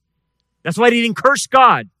was. That's why he didn't curse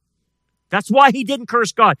God. That's why he didn't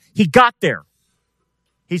curse God. He got there.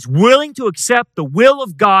 He's willing to accept the will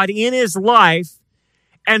of God in his life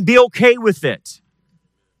and be okay with it.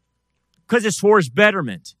 Because it's for his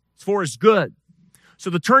betterment. It's for his good. So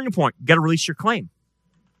the turning point, you got to release your claim.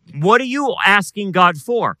 What are you asking God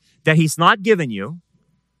for? That he's not given you.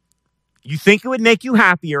 You think it would make you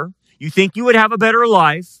happier. You think you would have a better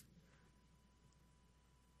life.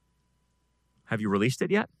 Have you released it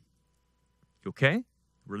yet? You okay?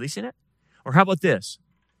 Releasing it? Or how about this?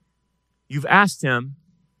 You've asked him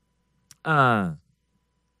to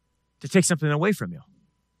take something away from you.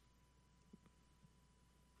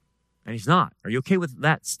 And he's not. Are you okay with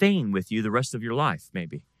that staying with you the rest of your life,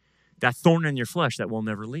 maybe? That thorn in your flesh that will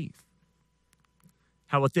never leave.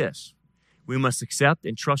 How about this? We must accept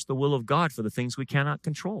and trust the will of God for the things we cannot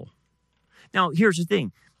control. Now, here's the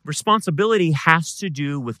thing. Responsibility has to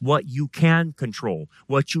do with what you can control,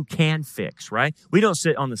 what you can fix, right? We don't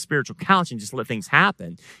sit on the spiritual couch and just let things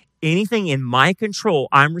happen. Anything in my control,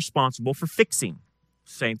 I'm responsible for fixing.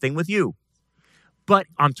 Same thing with you. But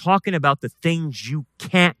I'm talking about the things you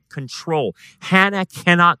can't control. Hannah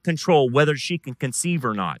cannot control whether she can conceive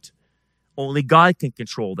or not. Only God can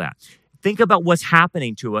control that. Think about what's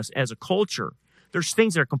happening to us as a culture. There's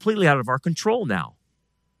things that are completely out of our control now.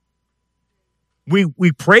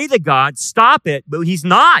 We pray to God, stop it, but he's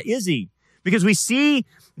not, is he? Because we see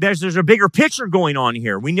there's a bigger picture going on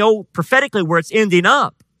here. We know prophetically where it's ending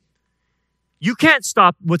up. You can't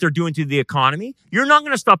stop what they're doing to the economy. You're not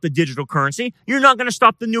going to stop the digital currency. You're not going to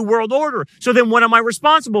stop the New World Order. So then what am I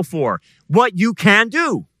responsible for? What you can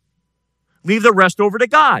do. Leave the rest over to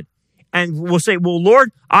God. And we'll say, well,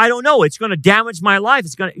 Lord, I don't know. It's going to damage my life.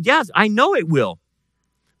 Yes, I know it will.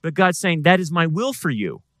 But God's saying, that is my will for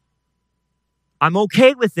you. I'm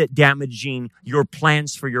okay with it damaging your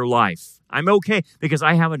plans for your life. I'm okay because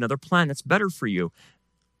I have another plan that's better for you.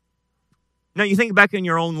 Now, you think back in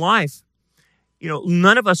your own life,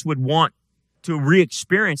 none of us would want to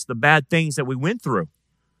re-experience the bad things that we went through.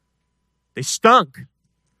 They stunk.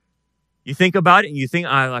 You think about it and you think,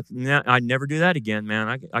 I'd never do that again, man.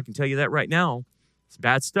 I can tell you that right now. It's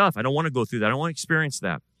bad stuff. I don't want to go through that. I don't want to experience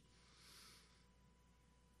that.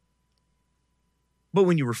 But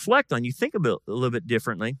when you reflect on, you think about it a little bit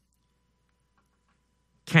differently.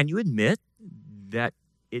 Can you admit that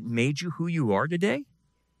it made you who you are today?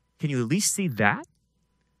 Can you at least see that?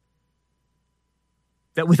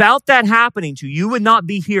 That without that happening to you, you would not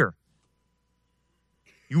be here.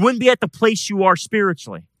 You wouldn't be at the place you are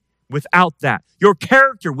spiritually without that. Your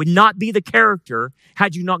character would not be the character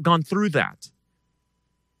had you not gone through that.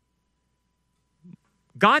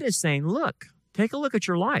 God is saying, look, take a look at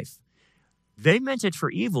your life. They meant it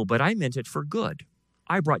for evil, but I meant it for good.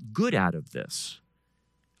 I brought good out of this.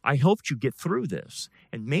 I helped you get through this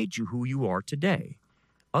and made you who you are today.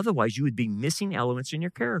 Otherwise, you would be missing elements in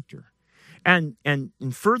your character. And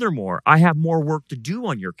furthermore, I have more work to do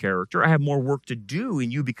on your character. I have more work to do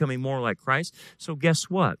in you becoming more like Christ. So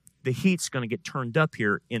guess what? The heat's going to get turned up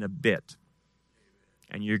here in a bit.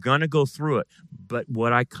 And you're going to go through it. But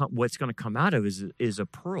what's going to come out of it is a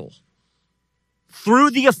pearl.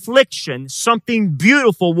 Through the affliction, something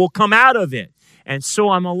beautiful will come out of it. And so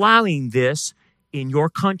I'm allowing this in your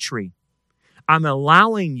country. I'm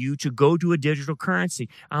allowing you to go to a digital currency.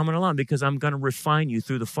 I'm going to allow it because I'm going to refine you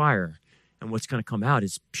through the fire. And what's going to come out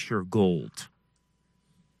is pure gold.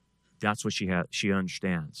 That's what she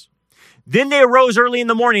understands. Then they arose early in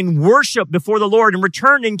the morning, worshiped before the Lord, and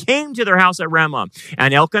returned and came to their house at Ramah.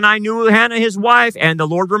 And Elkanah knew Hannah, his wife, and the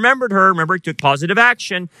Lord remembered her. Remember, he took positive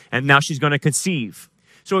action, and now she's going to conceive.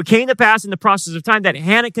 So it came to pass in the process of time that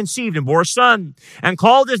Hannah conceived and bore a son, and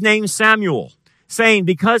called his name Samuel. saying,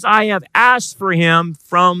 because I have asked for him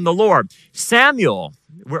from the Lord. Samuel,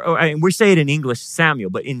 we say it in English, Samuel,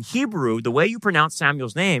 but in Hebrew, the way you pronounce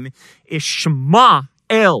Samuel's name is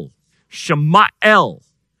Shema-el. Shema-el.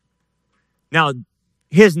 Now,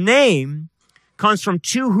 his name comes from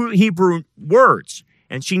two Hebrew words,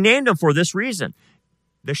 and she named him for this reason.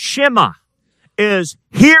 The Shema is,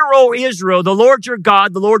 hear, O Israel, the Lord your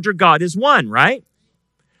God is one, right?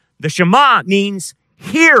 The Shema means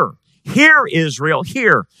hear. Hear, Israel,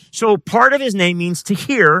 hear. So part of his name means to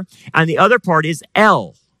hear, and the other part is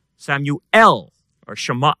El, Samuel, or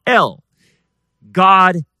Shema-el.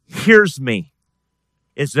 God hears me.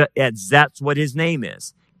 That's what his name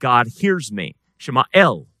is. God hears me.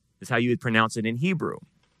 Shema-el is how you would pronounce it in Hebrew,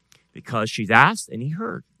 because she's asked and he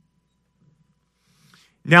heard.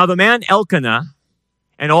 Now the man Elkanah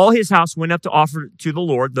and all his house went up to offer to the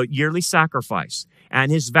Lord the yearly sacrifice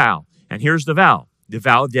and his vow. And here's the vow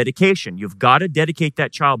of dedication. You've got to dedicate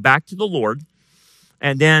that child back to the Lord,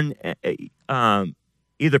 and then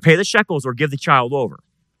either pay the shekels or give the child over.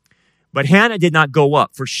 But Hannah did not go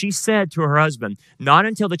up, for she said to her husband, not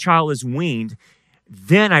until the child is weaned,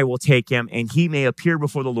 then I will take him, and he may appear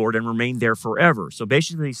before the Lord and remain there forever. So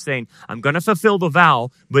basically he's saying, I'm going to fulfill the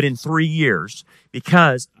vow, but in 3 years,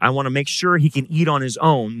 because I want to make sure he can eat on his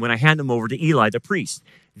own when I hand him over to Eli, the priest.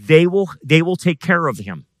 They will take care of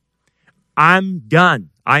him. I'm done.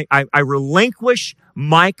 I relinquish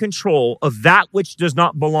my control of that which does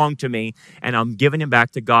not belong to me, and I'm giving him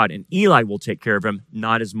back to God, and Eli will take care of him,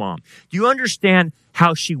 not his mom. Do you understand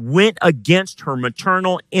how she went against her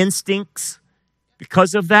maternal instincts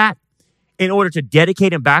because of that, in order to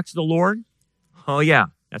dedicate him back to the Lord? Oh yeah,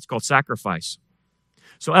 that's called sacrifice.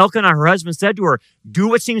 So Elkanah, her husband, said to her, do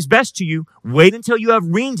what seems best to you. Wait until you have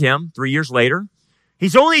weaned him. 3 years later.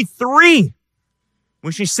 He's only 3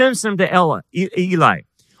 when she sends him to Eli.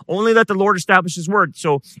 Only let the Lord establish his word.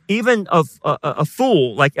 So even a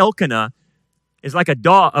fool like Elkanah is like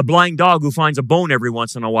a blind dog who finds a bone every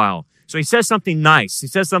once in a while. So he says something nice. He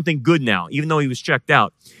says something good now, even though he was checked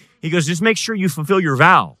out. He goes, just make sure you fulfill your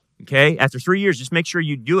vow, okay? After 3 years, just make sure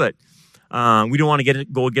you do it. We don't want to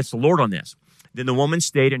go against the Lord on this. Then the woman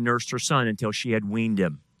stayed and nursed her son until she had weaned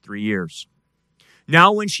him, 3 years.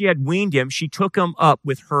 Now when she had weaned him, she took him up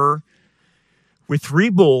with her with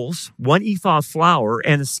 3 bulls, 1 ephah of flour,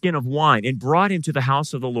 and a skin of wine, and brought him to the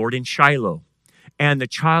house of the Lord in Shiloh. And the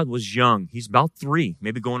child was young. He's about 3,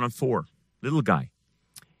 maybe going on 4, little guy.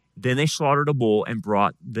 Then they slaughtered a bull and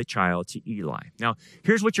brought the child to Eli. Now,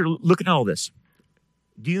 here's what you're looking at all this.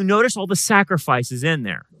 Do you notice all the sacrifices in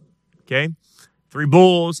there? Okay? 3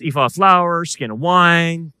 bulls, ephah of flour, skin of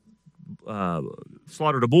wine,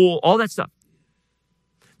 slaughtered a bull, all that stuff.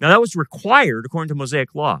 Now, that was required according to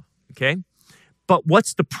Mosaic law. Okay? But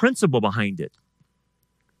what's the principle behind it?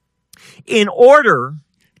 In order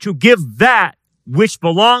to give that which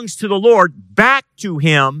belongs to the Lord back to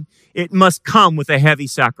him, it must come with a heavy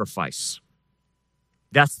sacrifice.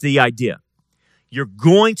 That's the idea. You're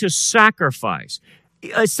going to sacrifice.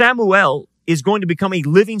 Samuel is going to become a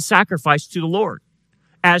living sacrifice to the Lord,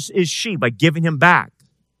 as is she, by giving him back.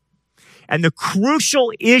 And the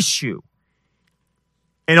crucial issue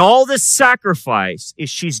in all this sacrifice is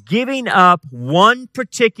she's giving up one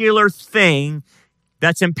particular thing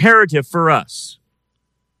that's imperative for us.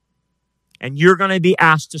 And you're going to be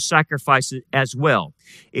asked to sacrifice it as well.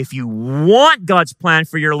 If you want God's plan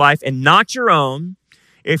for your life and not your own,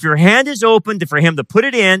 if your hand is open for him to put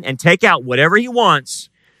it in and take out whatever he wants,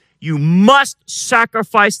 you must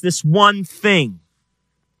sacrifice this one thing.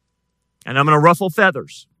 And I'm going to ruffle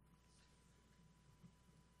feathers.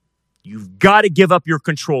 You've got to give up your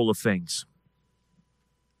control of things.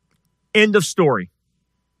 End of story.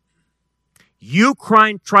 You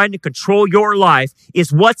trying to control your life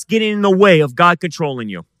is what's getting in the way of God controlling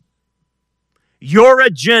you. Your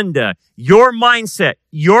agenda, your mindset,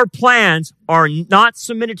 your plans are not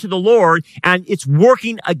submitted to the Lord, and it's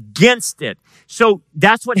working against it. So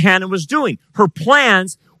that's what Hannah was doing. Her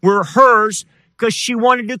plans were hers because she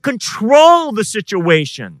wanted to control the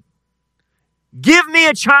situation. Give me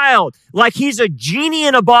a child like he's a genie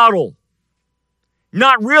in a bottle.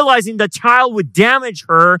 Not realizing the child would damage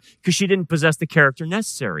her because she didn't possess the character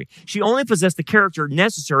necessary. She only possessed the character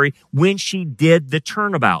necessary when she did the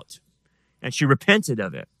turnabout. And she repented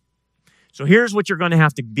of it. So here's what you're going to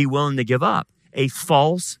have to be willing to give up. A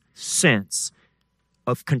false sense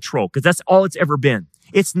of control. Because that's all it's ever been.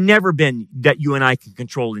 It's never been that you and I can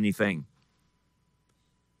control anything.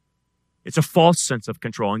 It's a false sense of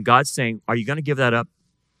control. And God's saying, are you going to give that up?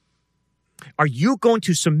 Are you going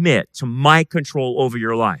to submit to my control over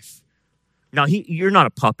your life? Now, you're not a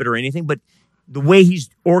puppet or anything, but the way he's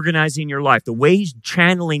organizing your life, the way he's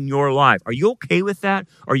channeling your life. Are you okay with that?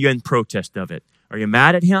 Or are you in protest of it? Are you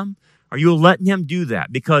mad at him? Are you letting him do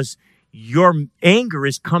that? Because your anger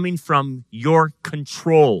is coming from your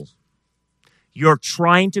control. You're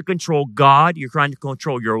trying to control God. You're trying to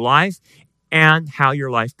control your life and how your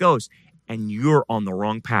life goes. And you're on the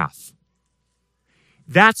wrong path.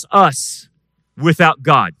 That's us without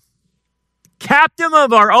God. Captain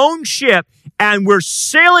of our own ship, and we're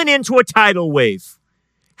sailing into a tidal wave.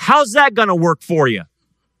 How's that going to work for you?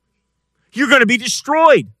 You're going to be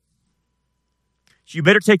destroyed. So you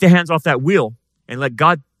better take the hands off that wheel and let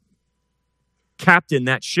God captain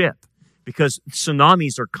that ship, because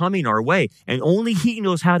tsunamis are coming our way, and only He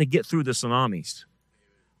knows how to get through the tsunamis.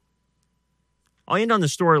 I'll end on the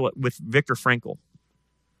story with Viktor Frankl,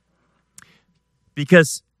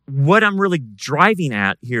 because what I'm really driving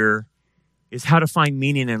at here is how to find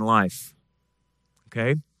meaning in life.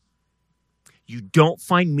 Okay? You don't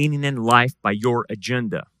find meaning in life by your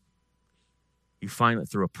agenda. You find it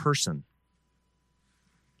through a person.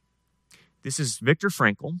 This is Viktor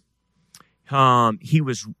Frankl.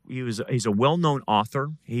 He's a well-known author.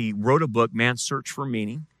 He wrote a book, Man's Search for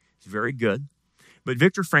Meaning. It's very good. But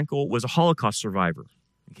Viktor Frankl was a Holocaust survivor.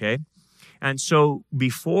 Okay? And so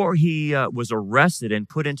before he was arrested and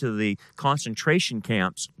put into the concentration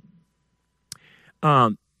camps,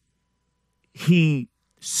 he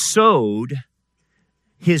sewed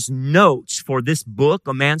his notes for this book,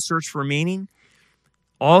 A Man's Search for Meaning.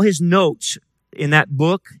 All his notes in that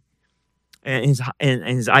book and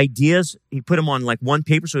his ideas, he put them on like one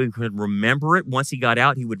paper so he could remember it. Once he got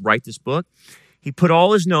out, he would write this book. He put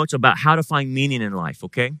all his notes about how to find meaning in life,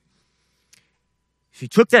 okay? He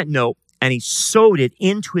took that note and he sewed it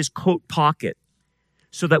into his coat pocket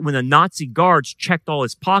so that when the Nazi guards checked all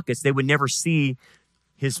his pockets, they would never see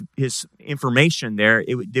his information there.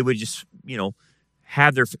 They would just,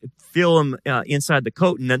 have their feel him inside the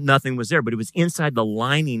coat, and nothing was there, but it was inside the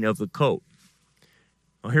lining of the coat.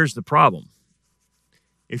 Well, here's the problem.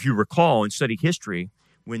 If you recall and study history,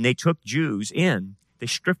 when they took Jews in, they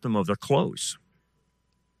stripped them of their clothes.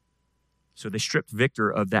 So they stripped Victor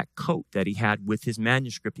of that coat that he had with his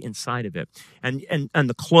manuscript inside of it. And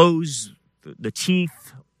the clothes, the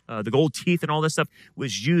teeth, the gold teeth and all this stuff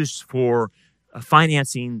was used for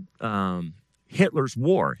financing Hitler's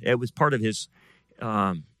war. It was part of his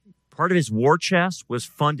war chest was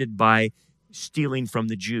funded by stealing from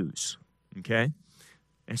the Jews. Okay?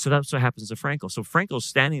 And so that's what happens to Frankl. So Frankl's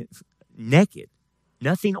standing naked,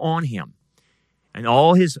 nothing on him. And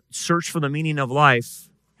all his search for the meaning of life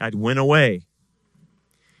had went away.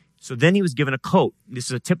 So then he was given a coat. This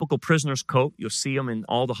is a typical prisoner's coat. You'll see them in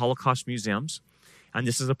all the Holocaust museums. And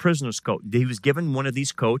this is a prisoner's coat. He was given one of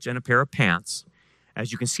these coats and a pair of pants.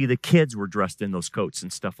 As you can see, the kids were dressed in those coats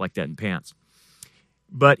and stuff like that and pants.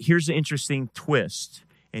 But here's the interesting twist.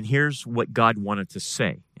 And here's what God wanted to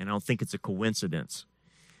say. And I don't think it's a coincidence.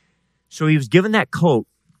 So he was given that coat.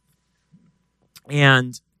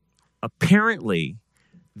 And apparently,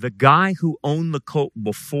 the guy who owned the coat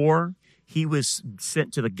before, he was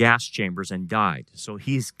sent to the gas chambers and died. So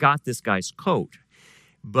he's got this guy's coat.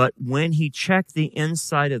 But when he checked the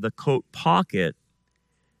inside of the coat pocket,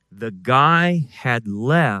 the guy had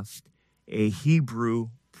left a Hebrew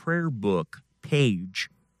prayer book page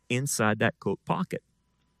inside that coat pocket.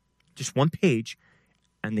 Just one page,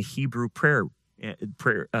 and the Hebrew prayer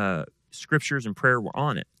scriptures and prayer were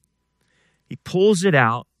on it. He pulls it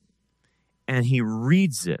out, and he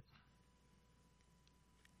reads it.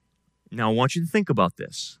 Now, I want you to think about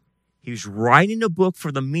this. He's writing a book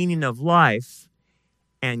for the meaning of life,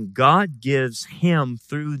 and God gives him,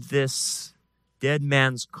 through this dead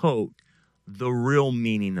man's coat, the real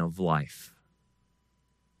meaning of life.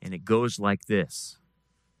 And it goes like this.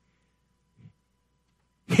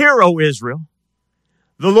 Hear, O Israel,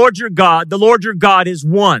 the Lord your God is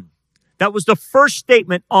one. That was the first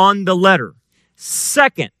statement on the letter.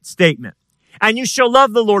 Second statement. And you shall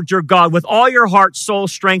love the Lord your God with all your heart, soul,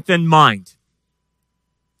 strength, and mind.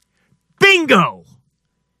 Bingo!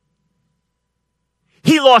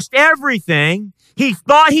 He lost everything. He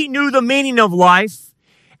thought he knew the meaning of life.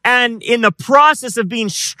 And in the process of being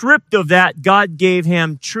stripped of that, God gave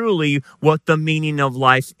him truly what the meaning of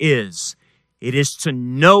life is. It is to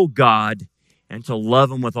know God and to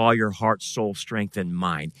love him with all your heart, soul, strength, and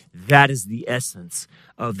mind. That is the essence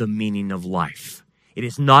of the meaning of life. It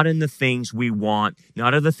is not in the things we want,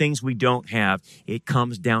 not in the things we don't have. It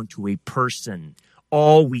comes down to a person.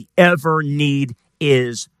 All we ever need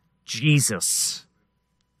is Jesus.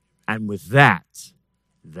 And with that,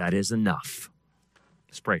 that is enough.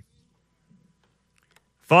 Let's pray.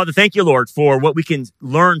 Father, thank you, Lord, for what we can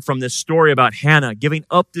learn from this story about Hannah giving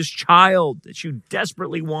up this child that you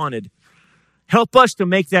desperately wanted. Help us to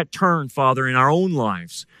make that turn, Father, in our own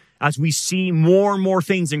lives as we see more and more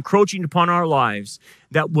things encroaching upon our lives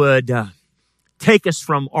that would take us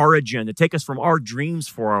from our agenda, take us from our dreams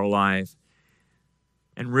for our life,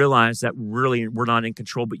 and realize that really we're not in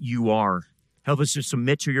control, but you are. Help us to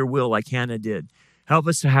submit to your will like Hannah did. Help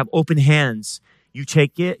us to have open hands. You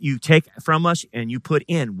take from us, and you put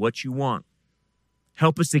in what you want.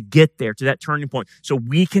 Help us to get there, to that turning point, so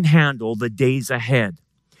we can handle the days ahead.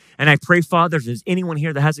 And I pray, Father, if there's anyone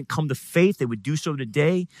here that hasn't come to faith, they would do so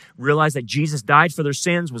today. Realize that Jesus died for their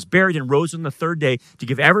sins, was buried, and rose on the third day to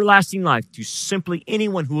give everlasting life to simply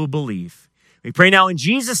anyone who will believe. We pray now in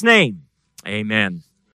Jesus' name. Amen.